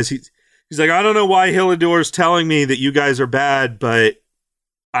good guys. He's like, I don't know why Hillador's telling me that you guys are bad, but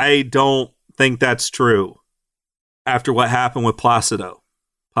I don't think that's true after what happened with Placido.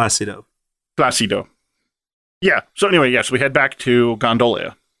 Yeah. So anyway, yes, we head back to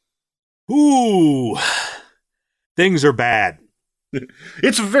Gondolia. Ooh. Things are bad.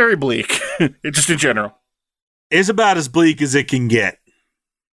 It's very bleak. Just in general. It's about as bleak as it can get.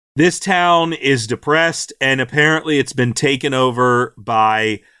 This town is depressed, and apparently it's been taken over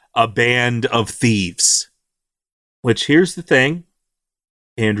by a band of thieves. Which, here's the thing,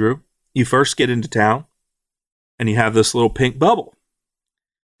 Andrew. You first get into town, and you have this little pink bubble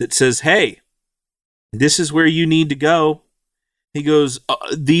that says, hey, this is where you need to go. He goes,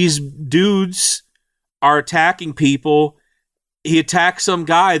 these dudes are attacking people. He attacked some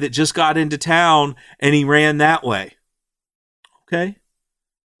guy that just got into town, and he ran that way. Okay.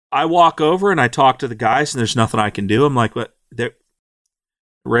 I walk over, and I talk to the guys, and there's nothing I can do. I'm like, what? They're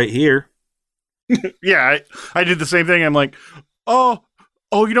right here. Yeah, I did the same thing. I'm like, oh,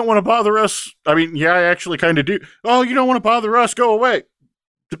 you don't want to bother us? I mean, yeah, I actually kind of do. Oh, you don't want to bother us? Go away.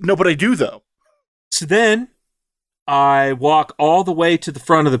 No, but I do, though. So then I walk all the way to the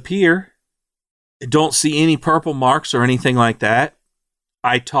front of the pier. I don't see any purple marks or anything like that.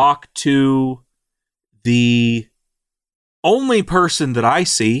 I talk to the only person that I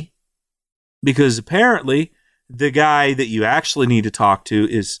see, because apparently the guy that you actually need to talk to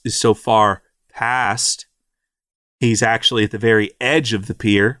is so far past. He's actually at the very edge of the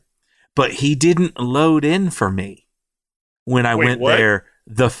pier, but he didn't load in for me when I went there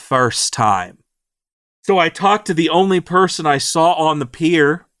the first time. So I talked to the only person I saw on the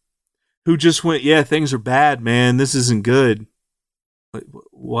pier who just went, yeah, things are bad, man. This isn't good. Wait,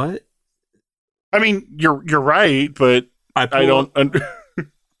 what? I mean, you're right, but I don't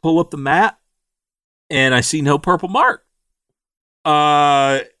pull up the map and I see no purple mark.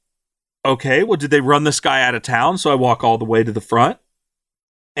 Okay, well, did they run this guy out of town? So I walk all the way to the front.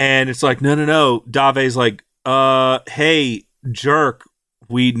 And it's like, no. Dave's like, hey, jerk,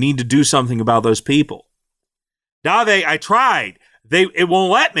 we need to do something about those people. Dave, I tried. It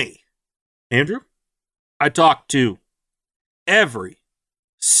won't let me. Andrew, I talked to every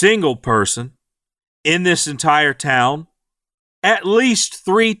single person in this entire town at least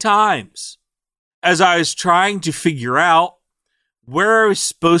 3 times as I was trying to figure out where I was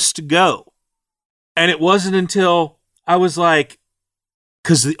supposed to go. And it wasn't until I was like,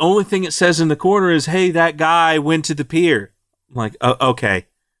 because the only thing it says in the corner is, hey, that guy went to the pier. I'm like, okay.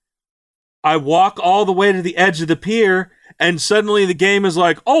 I walk all the way to the edge of the pier, and suddenly the game is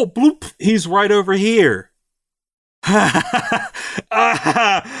like, oh, bloop, he's right over here.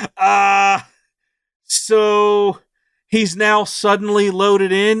 So he's now suddenly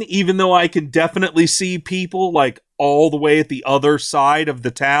loaded in, even though I can definitely see people like all the way at the other side of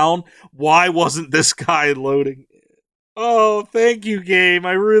the town. Why wasn't this guy loading in? Oh, thank you, game.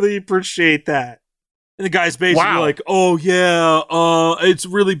 I really appreciate that. And the guy's basically like, oh, yeah, it's a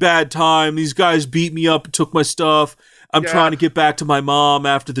really bad time. These guys beat me up and took my stuff. I'm trying to get back to my mom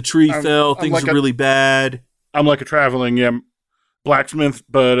after the tree fell. Things are really bad. I'm like a traveling blacksmith,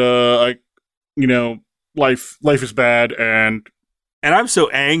 but life is bad, and I'm so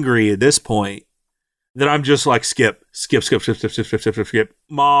angry at this point that I'm just like skip.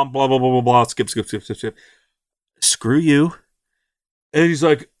 Mom, blah blah blah blah blah. Skip. Screw you. And he's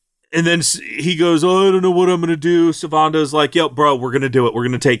like, and then he goes, oh, I don't know what I'm gonna do. Sylvando's like, yo, bro, we're gonna do it. We're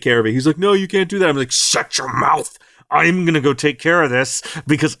gonna take care of it. He's like, no, you can't do that. I'm like, shut your mouth. I'm gonna go take care of this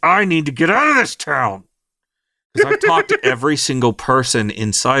because I need to get out of this town. Because I've talked to every single person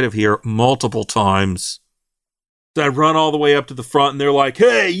inside of here multiple times. So I run all the way up to the front, and they're like,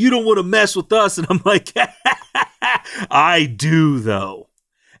 hey, you don't want to mess with us. And I'm like, I do, though.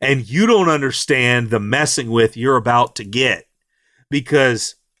 And you don't understand the messing with you're about to get.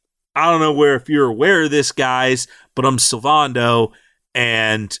 Because I don't know if you're aware of this, guys, but I'm Sylvando,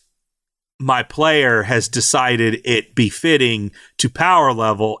 and my player has decided it befitting to power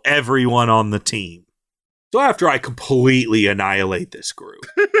level everyone on the team. So after I completely annihilate this group,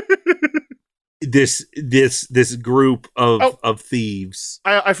 this group of thieves,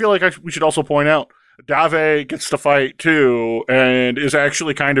 I feel like we should also point out Dave gets to fight too, and is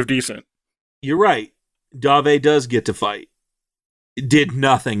actually kind of decent. You're right. Dave does get to fight. It did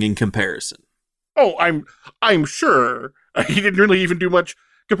nothing in comparison. Oh, I'm sure he didn't really even do much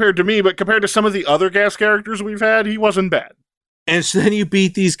compared to me, but compared to some of the other gas characters we've had, he wasn't bad. And so then you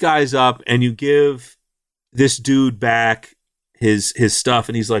beat these guys up, and you give this dude back his stuff,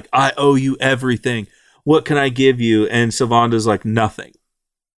 and he's like, I owe you everything. What can I give you? And Sylvando's like, nothing.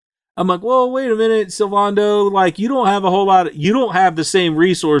 I'm like, well, wait a minute, Sylvando, like, you don't have you don't have the same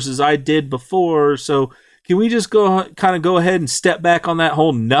resources I did before, so can we just go ahead and step back on that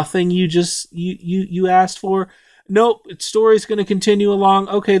whole nothing you asked for? Nope, story's going to continue along.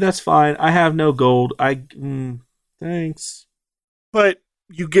 Okay, that's fine. I have no gold. Thanks. But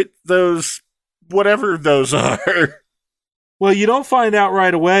you get those, whatever those are. Well, you don't find out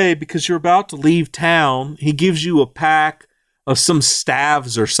right away because you're about to leave town. He gives you a pack of some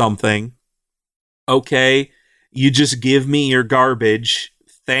staves or something. Okay, you just give me your garbage.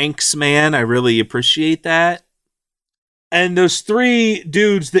 Thanks, man. I really appreciate that. And those 3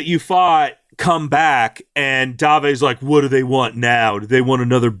 dudes that you fought come back, and Dave's like, what do they want now? Do they want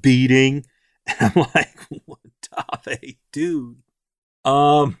another beating? And I'm like, what, Dave, dude?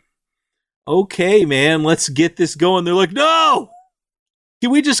 Okay, man, let's get this going. They're like, no!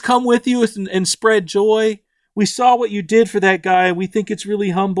 Can we just come with you and spread joy? We saw what you did for that guy, and we think it's really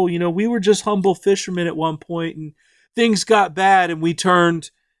humble. You know, we were just humble fishermen at one point, and things got bad, and we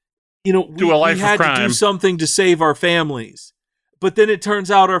turned, we had to do something to save our families. But then it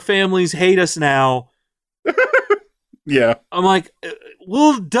turns out our families hate us now. Yeah. I'm like,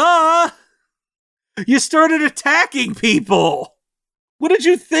 well, duh! You started attacking people! What did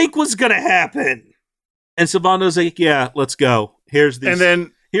you think was going to happen? And Sylvando's like, yeah, let's go. Here's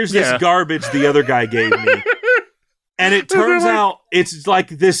this garbage the other guy gave me. And it turns out it's like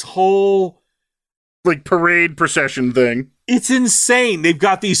this whole like parade procession thing. It's insane. They've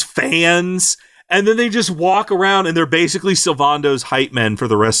got these fans, and then they just walk around, and they're basically Sylvando's hype men for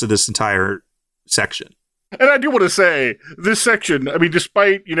the rest of this entire section. And I do want to say, this section, I mean,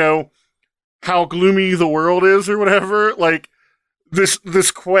 despite, how gloomy the world is or whatever, like,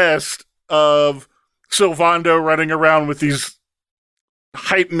 this quest of Sylvando running around with these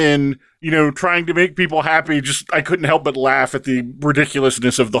hype men, trying to make people happy, I couldn't help but laugh at the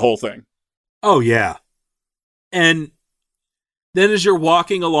ridiculousness of the whole thing. Oh, yeah. And then as you're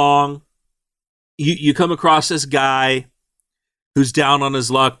walking along, you come across this guy who's down on his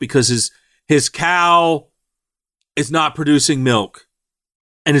luck because his cow is not producing milk.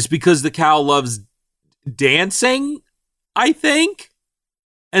 And it's because the cow loves dancing, I think.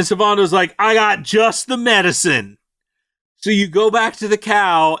 And Sylvando's like, I got just the medicine. So you go back to the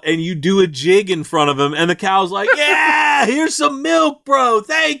cow and you do a jig in front of him, and the cow's like, yeah, here's some milk, bro.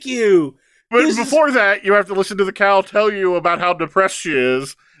 Thank you. But before that, you have to listen to the cow tell you about how depressed she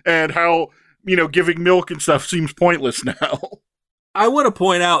is and how, giving milk and stuff seems pointless now. I want to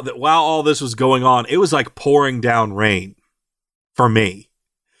point out that while all this was going on, it was like pouring down rain for me.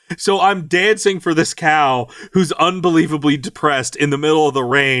 So I'm dancing for this cow who's unbelievably depressed in the middle of the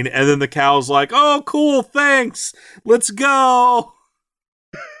rain, and then the cow's like, oh, cool, thanks, let's go.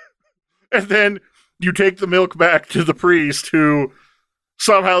 And then you take the milk back to the priest, who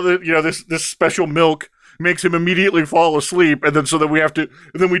somehow, this special milk makes him immediately fall asleep, and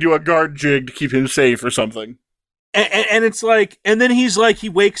then we do a guard jig to keep him safe or something. And it's like, and then he's like, he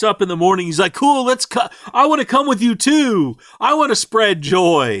wakes up in the morning, he's like, cool, I want to come with you too. I want to spread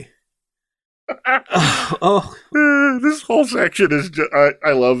joy. This whole section is just,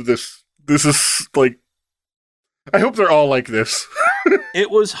 I love this. This is like, I hope they're all like this. It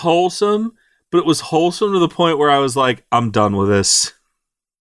was wholesome, but it was wholesome to the point where I was like, I'm done with this.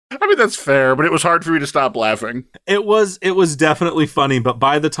 I mean, that's fair, but it was hard for me to stop laughing. It was definitely funny, but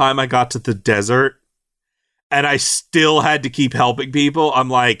by the time I got to the desert, and I still had to keep helping people, I'm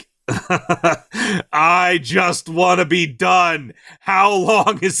like, I just want to be done. How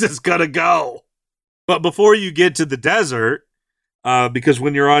long is this gonna go? But before you get to the desert, because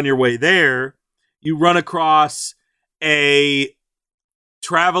when you're on your way there, you run across a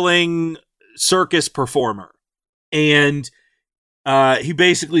traveling circus performer. And he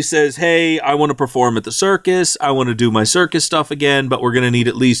basically says, hey, I want to perform at the circus. I want to do my circus stuff again, but we're going to need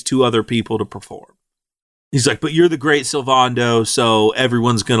at least 2 other people to perform. He's like, but you're the great Sylvando, so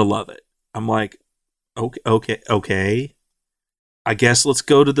everyone's going to love it. I'm like, okay. I guess let's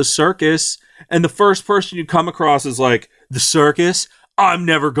go to the circus. And the first person you come across is like, the circus? I'm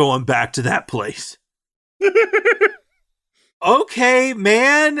never going back to that place. Okay,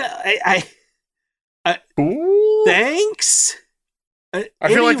 man. I thanks. I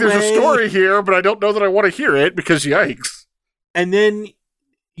feel like there's a story here, but I don't know that I want to hear it because yikes. And then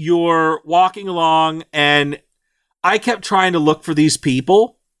you're walking along, and I kept trying to look for these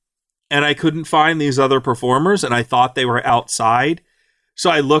people, and I couldn't find these other performers, and I thought they were outside. So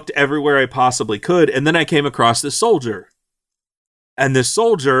I looked everywhere I possibly could, and then I came across this soldier. And this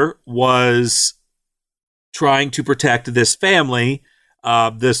soldier was trying to protect this family,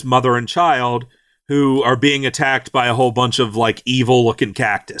 this mother and child, who are being attacked by a whole bunch of like evil looking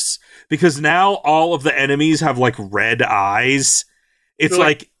cactus. Because now all of the enemies have like red eyes. It's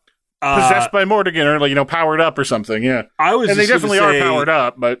like possessed by Mordegon, or like, powered up or something. Yeah, and they definitely are powered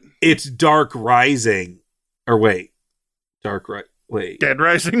up, but it's Dark Rising. Or wait, Dead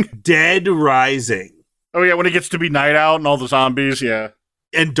Rising. Dead Rising. Oh yeah, when it gets to be night out and all the zombies. Yeah,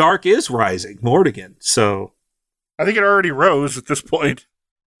 and Dark is rising, Mordegon. So I think it already rose at this point.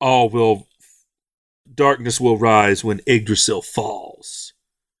 Darkness will rise when Yggdrasil falls.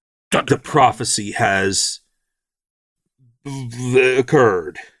 The prophecy has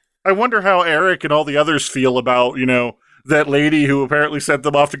occurred. I wonder how Eric and all the others feel about, that lady who apparently sent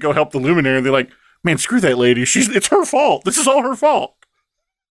them off to go help the Luminary. And they're like, man, screw that lady. It's her fault. This is all her fault.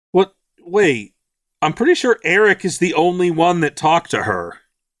 What? Wait. I'm pretty sure Eric is the only one that talked to her.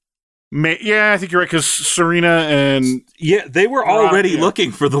 Yeah, I think you're right, because Serena and... Yeah, they were already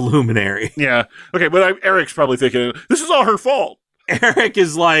looking for the Luminary. Yeah. Okay, but Eric's probably thinking, this is all her fault. Eric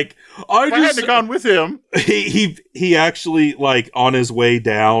is like, I had to gone with him. He actually, like, on his way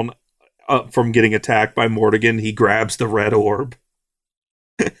down from getting attacked by Mordegon, he grabs the red orb.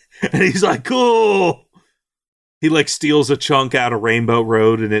 And he's like, cool. He, like, steals a chunk out of Rainbow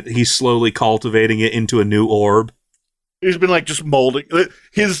Road, and he's slowly cultivating it into a new orb. He's been, like, just molding.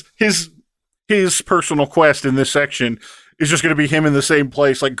 His personal quest in this section is just going to be him in the same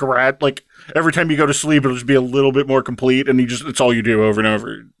place, like, every time you go to sleep, it'll just be a little bit more complete, and it's all you do over and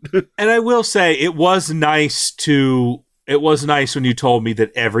over. And I will say, it was nice when you told me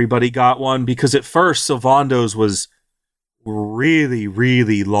that everybody got one, because at first, Sylvando's was really,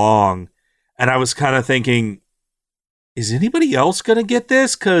 really long, and I was kind of thinking, is anybody else going to get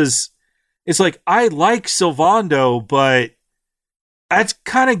this? Because it's like, I like Sylvando, but that's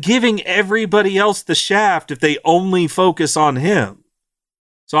kind of giving everybody else the shaft if they only focus on him.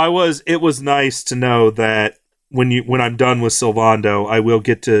 So it was nice to know that when I'm done with Sylvando, I will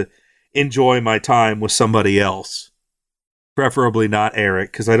get to enjoy my time with somebody else. Preferably not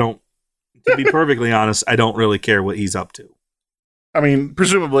Eric, because to be perfectly honest, I don't really care what he's up to. I mean,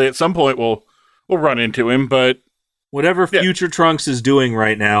 presumably at some point we'll run into him, but whatever Future Trunks is doing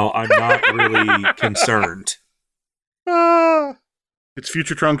right now, I'm not really concerned. It's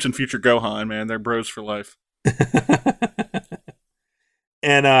Future Trunks and Future Gohan, man. They're bros for life.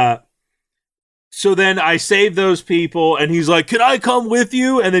 And so then I save those people, and he's like, "Can I come with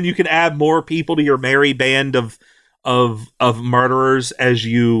you?" And then you can add more people to your merry band of murderers as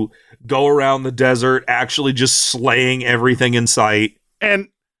you go around the desert, actually just slaying everything in sight. And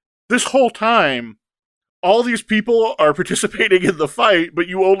this whole time, all these people are participating in the fight, but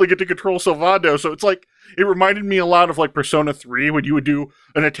you only get to control Sylvando. So it's like, it reminded me a lot of like Persona 3 when you would do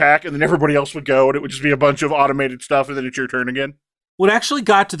an attack and then everybody else would go and it would just be a bunch of automated stuff and then it's your turn again. Well, it actually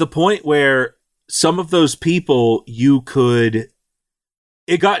got to the point where some of those people you could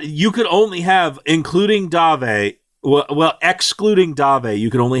only have, including Dave, well, excluding Dave,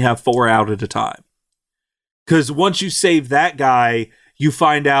 you could only have 4 out at a time. Because once you save that guy, you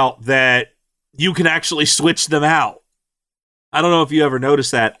find out that you can actually switch them out. I don't know if you ever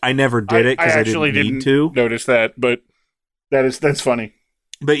noticed that. I never did it because I didn't need to notice that, but that's funny.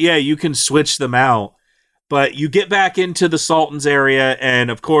 But yeah, you can switch them out. But you get back into the Sultan's area, and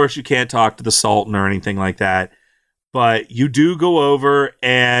of course you can't talk to the Sultan or anything like that. But you do go over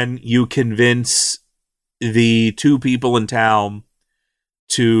and you convince the 2 people in town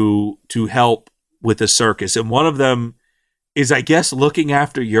to help with the circus. And one of them is, I guess, looking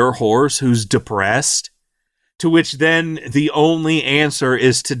after your horse who's depressed, to which then the only answer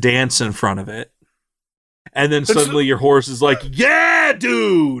is to dance in front of it. And then suddenly your horse is like, yeah,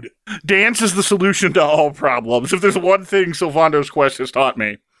 dude! Dance is the solution to all problems. If there's one thing Sylvando's quest has taught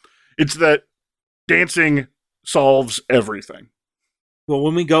me, it's that dancing solves everything. Well,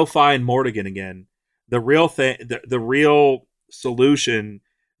 when we go find Mordegon again, the real solution,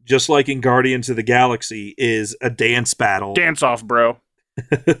 just like in Guardians of the Galaxy, is a dance battle. Dance off, bro.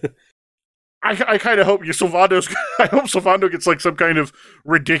 I kind of hope Sylvando gets like some kind of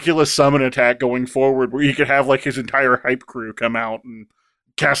ridiculous summon attack going forward where he could have like his entire hype crew come out and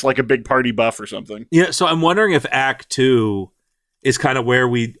cast like a big party buff or something. Yeah, so I'm wondering if Act 2 is kind of where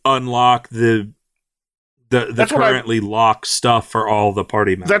we unlock the currently locked stuff for all the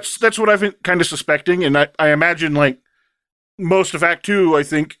party members. That's what I've been kind of suspecting, and I imagine like most of Act 2, I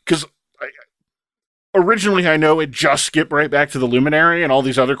think, because originally I know it just skipped right back to the Luminary and all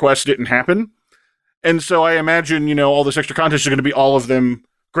these other quests didn't happen. And so I imagine, all this extra content is going to be all of them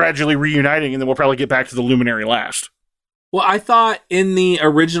gradually reuniting, and then we'll probably get back to the Luminary last. Well, I thought in the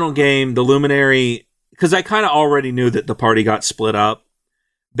original game, the Luminary, because I kind of already knew that the party got split up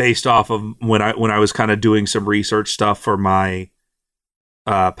based off of when I was kind of doing some research stuff for my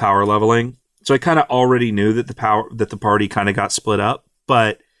power leveling. So I kind of already knew that the party kind of got split up.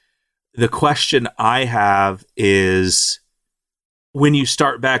 But the question I have is, when you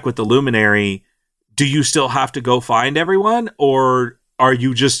start back with the Luminary, do you still have to go find everyone, or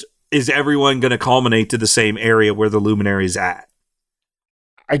is everyone going to culminate to the same area where the Luminary is at?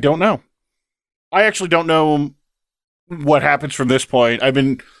 I don't know. I actually don't know what happens from this point. I've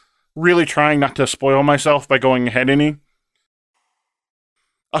been really trying not to spoil myself by going ahead any.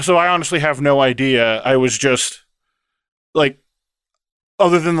 So I honestly have no idea. I was just, like,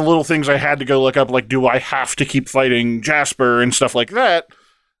 other than the little things I had to go look up, like, do I have to keep fighting Jasper and stuff like that,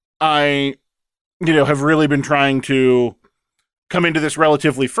 I, have really been trying to come into this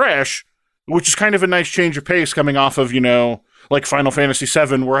relatively fresh, which is kind of a nice change of pace coming off of, like Final Fantasy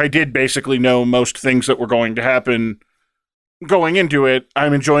VII, where I did basically know most things that were going to happen going into it.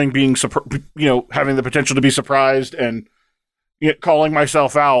 I'm enjoying being, having the potential to be surprised and calling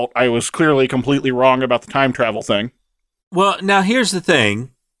myself out. I was clearly completely wrong about the time travel thing. Well, now here's the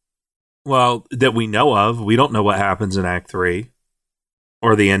thing. Well, that we know of, we don't know what happens in Act 3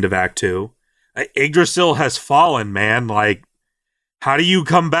 or the end of Act 2. Yggdrasil has fallen, man. Like, how do you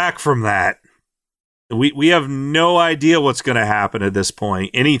come back from that? We have no idea what's going to happen at this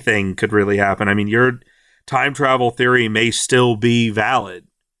point. Anything could really happen. I mean, your time travel theory may still be valid.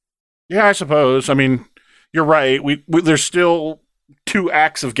 Yeah, I suppose. I mean, you're right. We there's still 2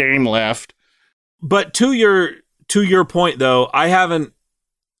 acts of game left. But to your point, though, I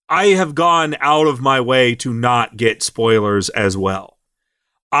have gone out of my way to not get spoilers as well.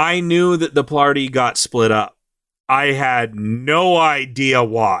 I knew that the party got split up. I had no idea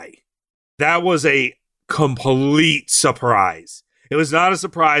why. That was a complete surprise. It was not a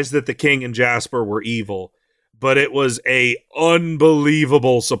surprise that the king and Jasper were evil, but it was a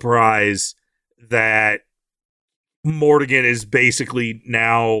unbelievable surprise that Mordegon is basically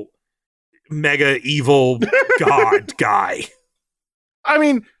now mega evil god guy. I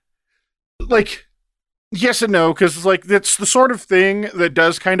mean, like, yes and no, because like that's the sort of thing that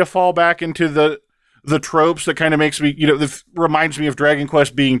does kind of fall back into the tropes that kind of makes me, reminds me of Dragon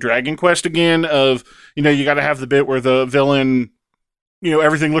Quest being Dragon Quest again, of, you got to have the bit where the villain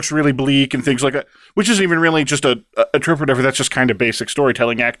everything looks really bleak and things like that, which isn't even really just a trip or whatever. That's just kind of basic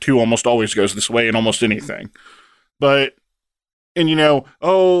storytelling. Act 2 almost always goes this way in almost anything. But, and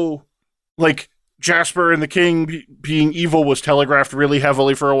like Jasper and the king being evil was telegraphed really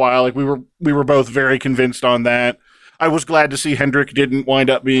heavily for a while. Like we were both very convinced on that. I was glad to see Hendrik didn't wind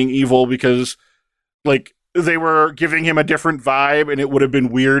up being evil because, like, they were giving him a different vibe, and it would have been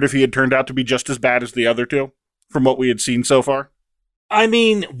weird if he had turned out to be just as bad as the other two from what we had seen so far. I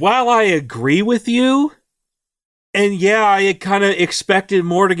mean, while I agree with you, and yeah, I had kind of expected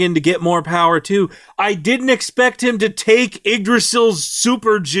Morrigan to get more power too, I didn't expect him to take Yggdrasil's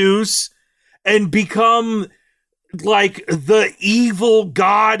super juice and become like the evil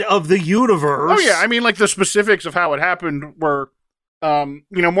god of the universe. Oh yeah, I mean, like the specifics of how it happened were,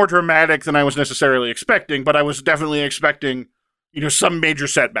 more dramatic than I was necessarily expecting, but I was definitely expecting, some major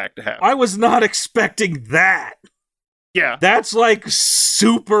setback to happen. I was not expecting that. Yeah. That's like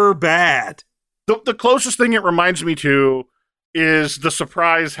super bad. The closest thing it reminds me to is the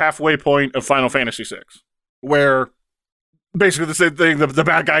surprise halfway point of Final Fantasy VI, where basically the same thing, the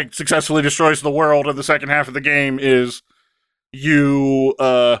bad guy successfully destroys the world, and the second half of the game is you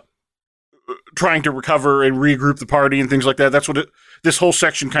trying to recover and regroup the party and things like that. That's what this whole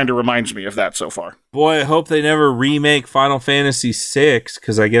section kind of reminds me of that so far. Boy, I hope they never remake Final Fantasy VI,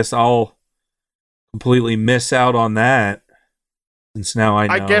 because I guess I'll completely miss out on that, since now I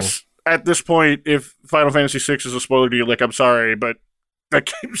know. I guess at this point, if Final Fantasy VI is a spoiler to you, like, I'm sorry, but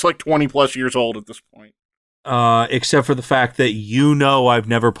that game's like 20 plus years old at this point. Except for the fact that I've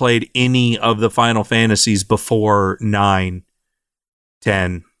never played any of the Final Fantasies before 9,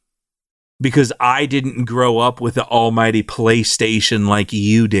 10. Because I didn't grow up with the almighty PlayStation like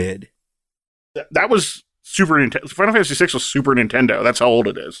you did. That was Super Nintendo. Final Fantasy VI was Super Nintendo. That's how old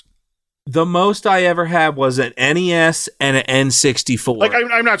it is. The most I ever had was an NES and an N64. Like,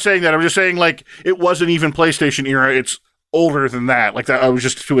 I'm not saying that. I'm just saying, like, it wasn't even PlayStation era. It's older than that. Like, that I was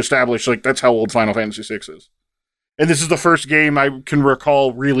just to establish, like, that's how old Final Fantasy VI is. And this is the first game I can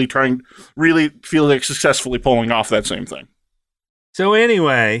recall really feel like successfully pulling off that same thing. So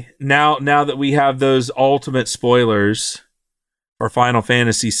anyway, now that we have those ultimate spoilers for Final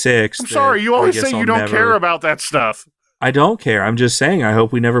Fantasy VI... I'm sorry, you always say you don't care about that stuff. I don't care. I'm just saying, I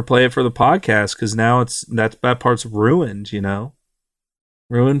hope we never play it for the podcast, because now that part's ruined,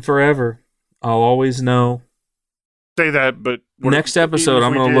 Ruined forever. I'll always know. Say that, but... Next episode,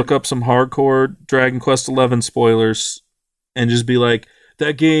 I'm going to look up some hardcore Dragon Quest XI spoilers and just be like,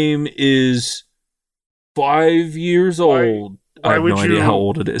 that game is 5 years old. I have no idea how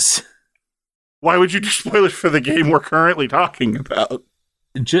old it is. Why would you do spoilers for the game we're currently talking about?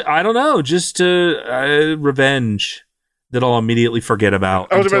 I don't know. Just to revenge that I'll immediately forget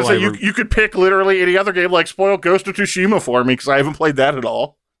about. I was about to say, you could pick literally any other game, like spoil Ghost of Tsushima for me, because I haven't played that at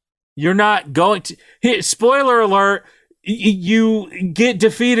all. You're not going to... Spoiler alert, you get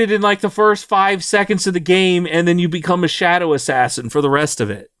defeated in like the first 5 seconds of the game, and then you become a shadow assassin for the rest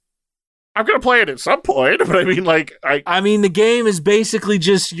of it. I'm going to play it at some point, but I mean, like... I mean, the game is basically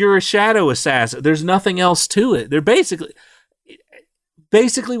just you're a shadow assassin. There's nothing else to it. They're basically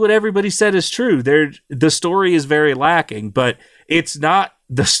what everybody said is true. The story is very lacking, but it's not...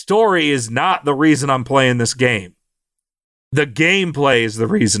 The story is not the reason I'm playing this game. The gameplay is the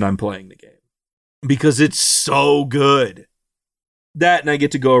reason I'm playing the game. Because it's so good. That, and I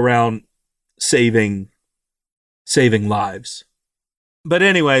get to go around saving lives. But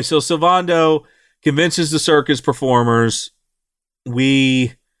anyway, so Sylvando convinces the circus performers.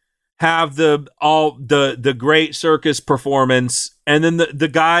 We have the great circus performance, and then the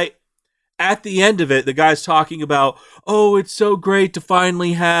guy at the end of it, the guy's talking about, oh, it's so great to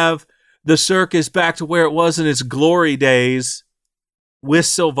finally have the circus back to where it was in its glory days with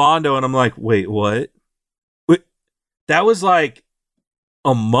Sylvando, and I'm like, wait, what? That was like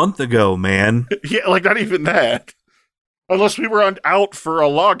a month ago, man. Yeah, like not even that. Unless we were out for a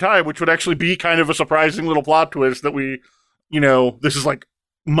long time, which would actually be kind of a surprising little plot twist that we, this is like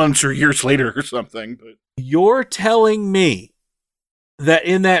months or years later or something. But you're telling me that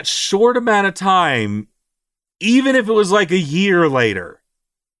in that short amount of time, even if it was like a year later,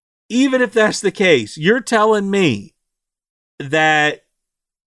 even if that's the case, you're telling me that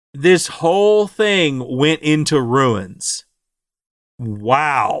this whole thing went into ruins.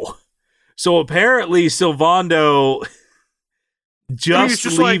 Wow. So apparently Sylvando just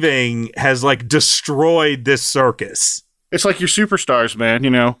leaving has like destroyed this circus. It's like your superstars,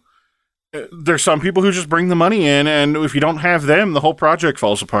 man, There's some people who just bring the money in, and if you don't have them, the whole project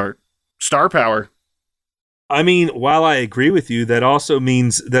falls apart. Star power. I mean, while I agree with you, that also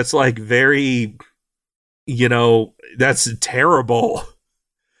means that's like very that's terrible.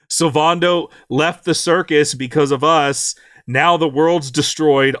 Sylvando left the circus because of us. Now the world's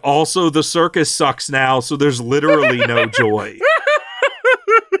destroyed. Also, the circus sucks now, so there's literally no joy.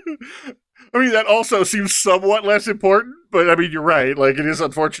 I mean, that also seems somewhat less important, but I mean, you're right. Like, it is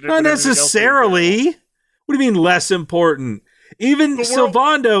unfortunate. Not necessarily. What do you mean less important? Even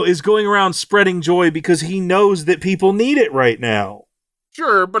Sylvando is going around spreading joy because he knows that people need it right now.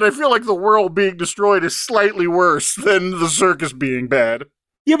 Sure, but I feel like the world being destroyed is slightly worse than the circus being bad.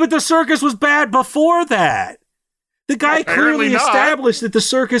 Yeah, but the circus was bad before that. The guy clearly established that the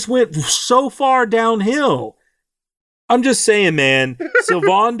circus went so far downhill. I'm just saying, man,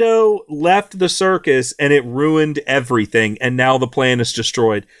 Sylvando left the circus and it ruined everything, and now the plan is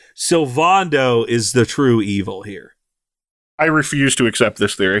destroyed. Sylvando is the true evil here. I refuse to accept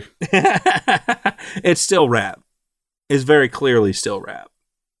this theory. It's still rap. It's very clearly still rap.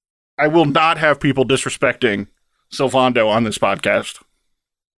 I will not have people disrespecting Sylvando on this podcast.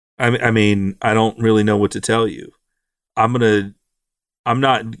 I mean, I don't really know what to tell you. I'm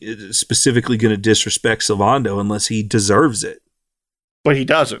not specifically going to disrespect Sylvando unless he deserves it. But he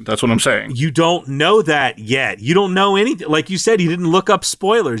doesn't. That's what I'm saying. You don't know that yet. You don't know anything. Like you said, he didn't look up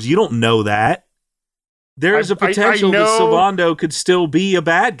spoilers. You don't know that. There is a potential that Sylvando could still be a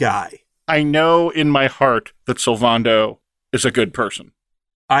bad guy. I know in my heart that Sylvando is a good person.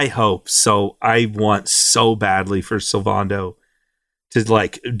 I hope so. I want so badly for Sylvando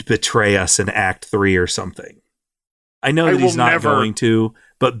to betray us in Act 3 or something. I know that he's not going to,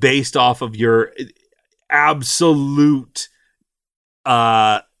 but based off of your absolute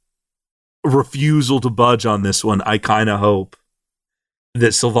refusal to budge on this one, I kind of hope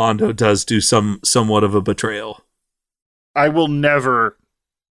that Sylvando does do somewhat of a betrayal. I will never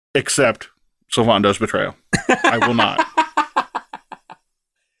accept Sylvando's betrayal. I will not.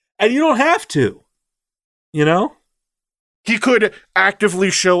 And you don't have to. He could actively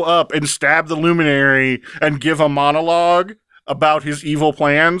show up and stab the luminary and give a monologue about his evil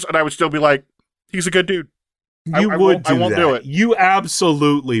plans, and I would still be like, he's a good dude. I won't do it. You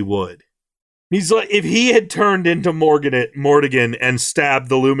absolutely would. He's like, if he had turned into Mortigan and stabbed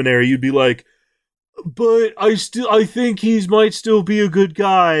the luminary, you'd be like, but I think he might still be a good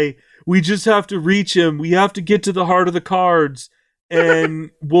guy. We just have to reach him. We have to get to the heart of the cards,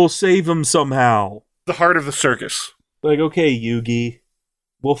 and we'll save him somehow. The heart of the circus. Like, okay, Yugi,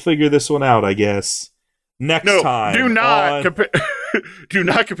 we'll figure this one out, I guess. Next time. Do not do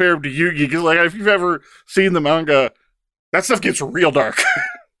not compare him to Yugi, because if you've ever seen the manga, that stuff gets real dark.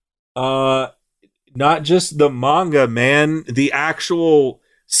 Not just the manga, man. The actual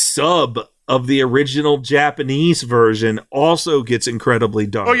sub of the original Japanese version also gets incredibly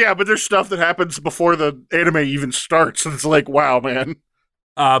dark. Oh yeah, but there's stuff that happens before the anime even starts, and it's like, wow, man.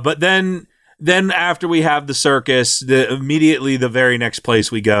 But then after we have the circus, immediately the very next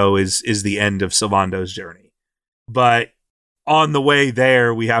place we go is the end of Sylvando's journey. But on the way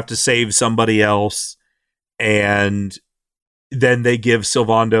there, we have to save somebody else, and then they give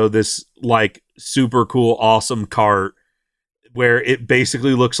Sylvando this super cool, awesome cart where it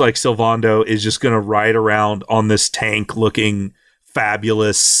basically looks like Sylvando is just going to ride around on this tank-looking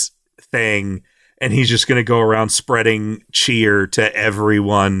fabulous thing, and he's just going to go around spreading cheer to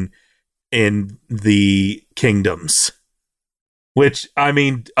everyone in the kingdoms. Which, I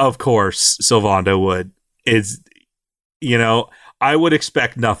mean, of course, Sylvando would. I would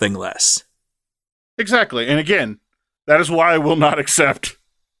expect nothing less. Exactly. And again, that is why I will not accept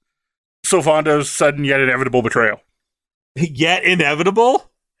Sylvando's sudden yet inevitable betrayal. Yet inevitable?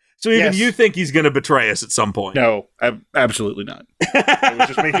 So even you think he's going to betray us at some point? No, absolutely not. I was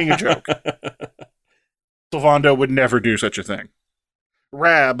just making a joke. Sylvando would never do such a thing.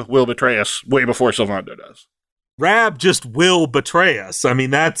 Rab will betray us way before Sylvando does. Rab just will betray us. I mean,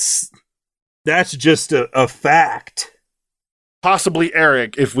 that's just a fact. Possibly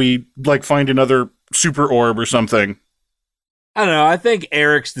Eric, if we find another super orb or something. I don't know. I think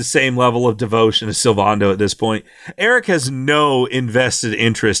Eric's the same level of devotion as Sylvando at this point. Eric has no invested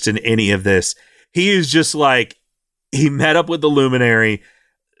interest in any of this. He is just he met up with the Luminary.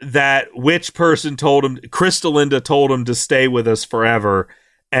 That witch person told him, Crystalinda told him to stay with us forever.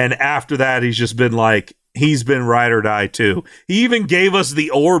 And after that, he's just been he's been ride or die too. He even gave us the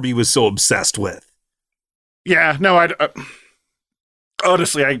orb he was so obsessed with. Yeah, no,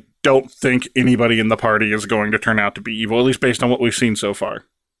 honestly, I don't think anybody in the party is going to turn out to be evil, at least based on what we've seen so far.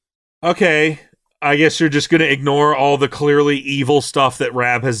 Okay, I guess you're just going to ignore all the clearly evil stuff that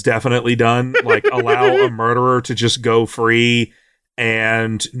Rab has definitely done, allow a murderer to just go free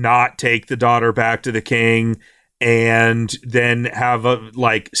and not take the daughter back to the king, and then have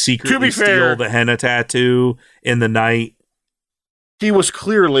secretly steal the henna tattoo in the night. He was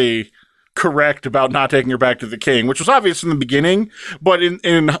clearly correct about not taking her back to the king, which was obvious in the beginning, but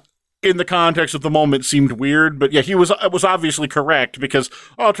in the context of the moment seemed weird. But yeah, he was obviously correct because,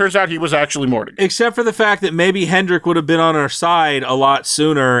 it turns out he was actually Mordig. Except for the fact that maybe Hendrik would have been on our side a lot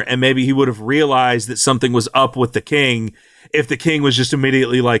sooner, and maybe he would have realized that something was up with the king if the king was just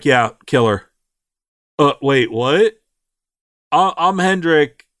immediately like, yeah, kill her. Wait, what? I'm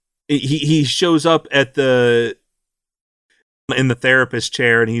Hendrik. He shows up in the therapist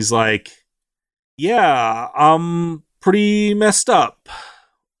chair, and he's like, yeah, I'm pretty messed up.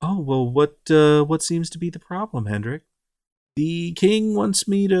 Oh, well, what seems to be the problem, Hendrik? The king wants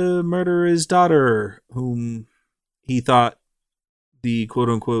me to murder his daughter, whom he thought the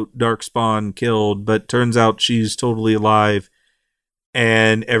quote-unquote Darkspawn killed, but turns out she's totally alive,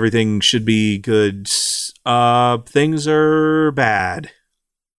 and everything should be good. Things are bad.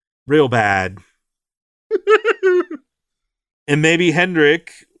 Real bad. And maybe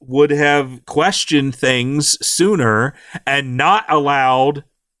Hendrik would have questioned things sooner and not allowed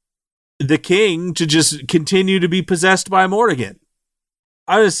the king to just continue to be possessed by Morrigan.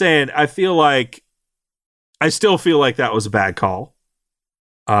 I'm just saying, I still feel like that was a bad call.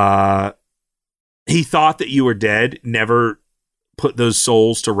 He thought that you were dead, never put those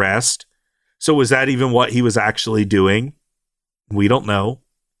souls to rest. So was that even what he was actually doing? We don't know.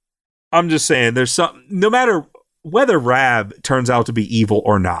 I'm just saying, there's some, no matter whether Rab turns out to be evil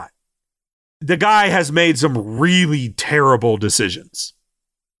or not, the guy has made some really terrible decisions.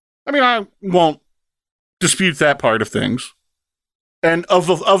 I mean, I won't dispute that part of things. And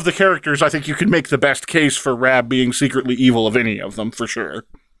of the characters, I think you can make the best case for Rab being secretly evil of any of them, for sure.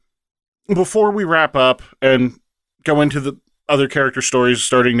 Before we wrap up and go into the other character stories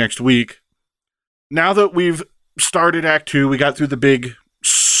starting next week, now that we've started Act 2, we got through the big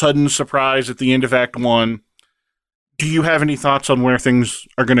sudden surprise at the end of Act 1, do you have any thoughts on where things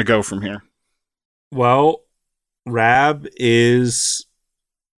are going to go from here? Well, Rab is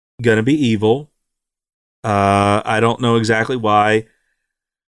going to be evil. I don't know exactly why.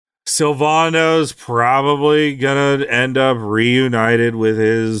 Sylvando's probably going to end up reunited with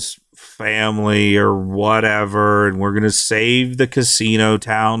his family or whatever, and we're going to save the casino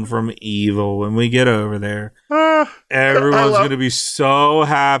town from evil when we get over there. Everyone's going to be so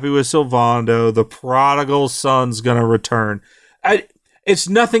happy with Sylvando. The prodigal son's going to return. It's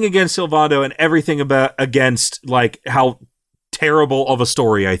nothing against Sylvando and everything against how terrible of a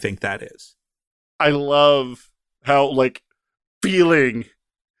story I think that is. I love how feeling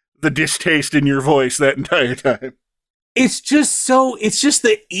the distaste in your voice that entire time. It's just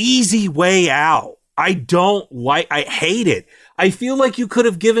the easy way out. I hate it. I feel like you could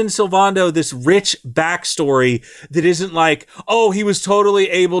have given Sylvando this rich backstory that isn't like, oh, he was totally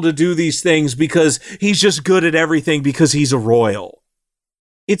able to do these things because he's just good at everything because he's a royal.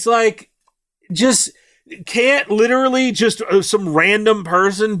 It's like, just can't literally just some random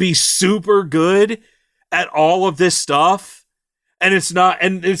person be super good at all of this stuff? And it's not,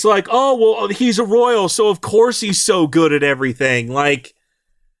 and it's like, oh, well, he's a royal, so of course he's so good at everything.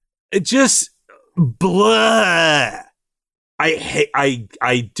 It just, blah.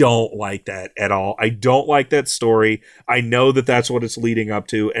 I don't like that at all. I don't like that story. I know that that's what it's leading up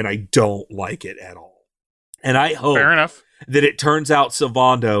to, and I don't like it at all. And I hope fair enough that it turns out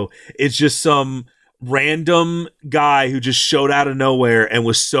Sylvando is just some random guy who just showed out of nowhere and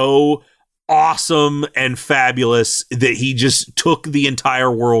was so awesome and fabulous that he just took the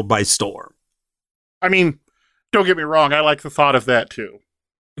entire world by storm. I mean, don't get me wrong, I like the thought of that too.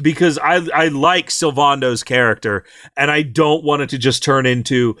 Because I like Sylvando's character, and I don't want it to just turn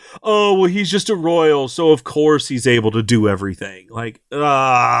into, oh, well, he's just a royal, so of course he's able to do everything. What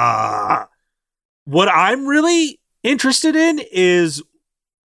I'm really interested in is,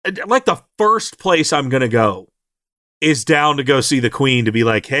 the first place I'm gonna go is down to go see the queen to be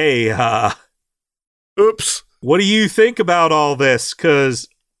like, hey, oops, what do you think about all this? Because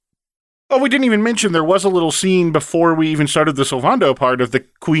we didn't even mention there was a little scene before we even started the Sylvando part of the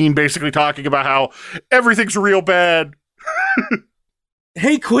queen basically talking about how everything's real bad.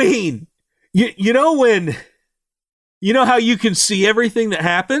 Hey, queen, you know how you can see everything that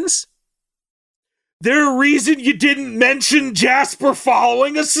happens? There a reason you didn't mention Jasper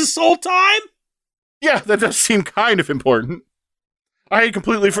following us this whole time? Yeah, that does seem kind of important. I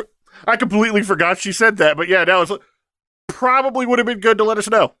completely forgot she said that, but yeah, that was probably would have been good to let us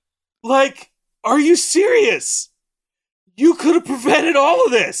know. Are you serious? You could have prevented all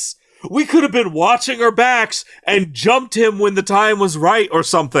of this. We could have been watching our backs and jumped him when the time was right or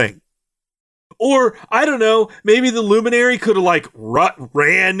something. Or, I don't know, maybe the Luminary could have, like,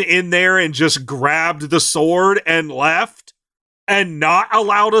 ran in there and just grabbed the sword and left and not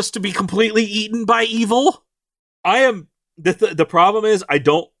allowed us to be completely eaten by evil. The problem is,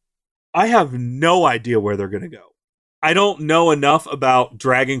 I have no idea where they're going to go. I don't know enough about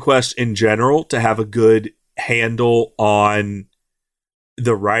Dragon Quest in general to have a good handle on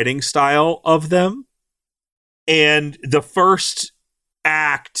the writing style of them. And the first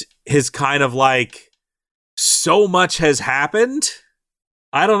act is kind of like, so much has happened.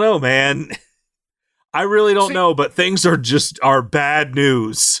 I don't know, man. I really don't know, but things are bad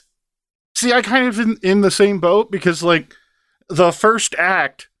news. See, I kind of in the same boat because, like, the first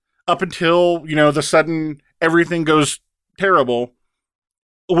act, up until, the sudden everything goes terrible,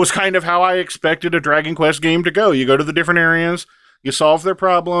 was kind of how I expected a Dragon Quest game to go. You go to the different areas, you solve their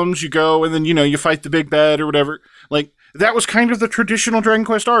problems, you go, and then, you fight the big bad or whatever. Like, that was kind of the traditional Dragon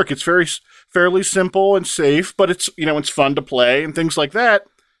Quest arc. It's fairly simple and safe, but it's, it's fun to play and things like that.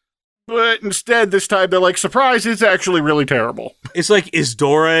 But instead, this time, they're like, surprise, it's actually really terrible. It's like, is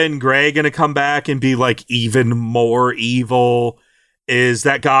Dora and Gray going to come back and be, like, even more evil? Is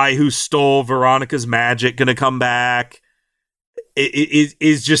that guy who stole Veronica's magic going to come back?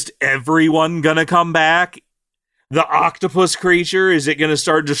 Is just everyone going to come back? The octopus creature, is it going to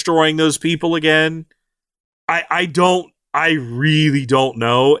start destroying those people again? I really don't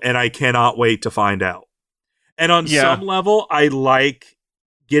know, and I cannot wait to find out. And on some level, I like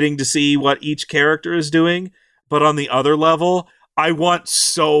getting to see what each character is doing, but on the other level, I want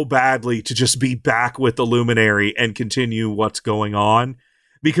so badly to just be back with the Luminary and continue what's going on,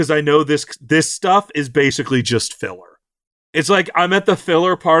 because I know this stuff is basically just filler. It's like I'm at the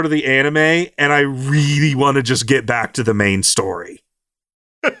filler part of the anime, and I really want to just get back to the main story.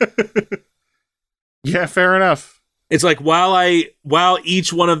 Yeah, fair enough. It's like while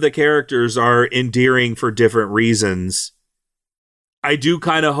each one of the characters are endearing for different reasons, I do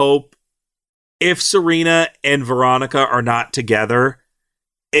kind of hope if Serena and Veronica are not together,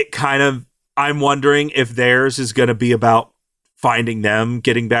 I'm wondering if theirs is going to be about finding them,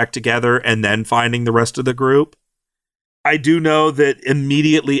 getting back together, and then finding the rest of the group. I do know that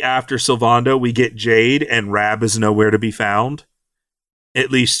immediately after Sylvando, we get Jade, and Rab is nowhere to be found. At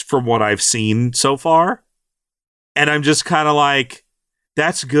least from what I've seen so far. And I'm just kind of like,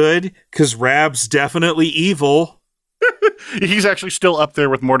 that's good, because Rab's definitely evil. He's actually still up there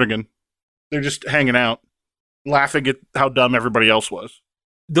with Morrigan. They're just hanging out, laughing at how dumb everybody else was.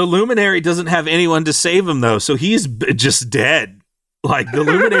 The Luminary doesn't have anyone to save him, though, so he's just dead. Like, the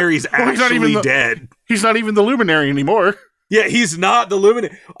Luminary's actually dead. He's not even the Luminary anymore. Yeah, he's not the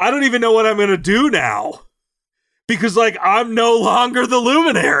Luminary. I don't even know what I'm going to do now. Because, like, I'm no longer the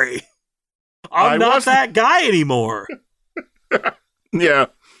Luminary. I'm not that guy anymore. Yeah.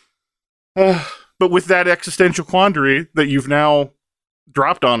 But with that existential quandary that you've now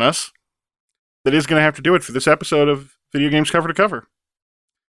dropped on us, that is going to have to do it for this episode of Video Games Cover to Cover.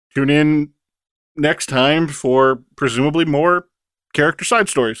 Tune in next time for presumably more character side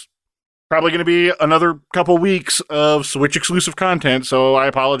stories. Probably going to be another couple weeks of Switch exclusive content, so I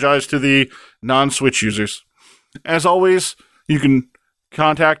apologize to the non-Switch users. As always, you can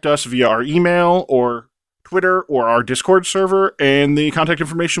contact us via our email or Twitter or our Discord server, and the contact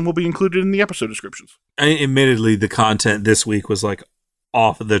information will be included in the episode descriptions. Admittedly, the content this week was like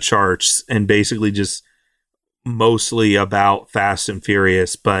off the charts and basically just mostly about Fast and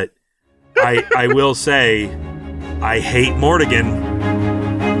Furious, but I will say I hate Morrigan.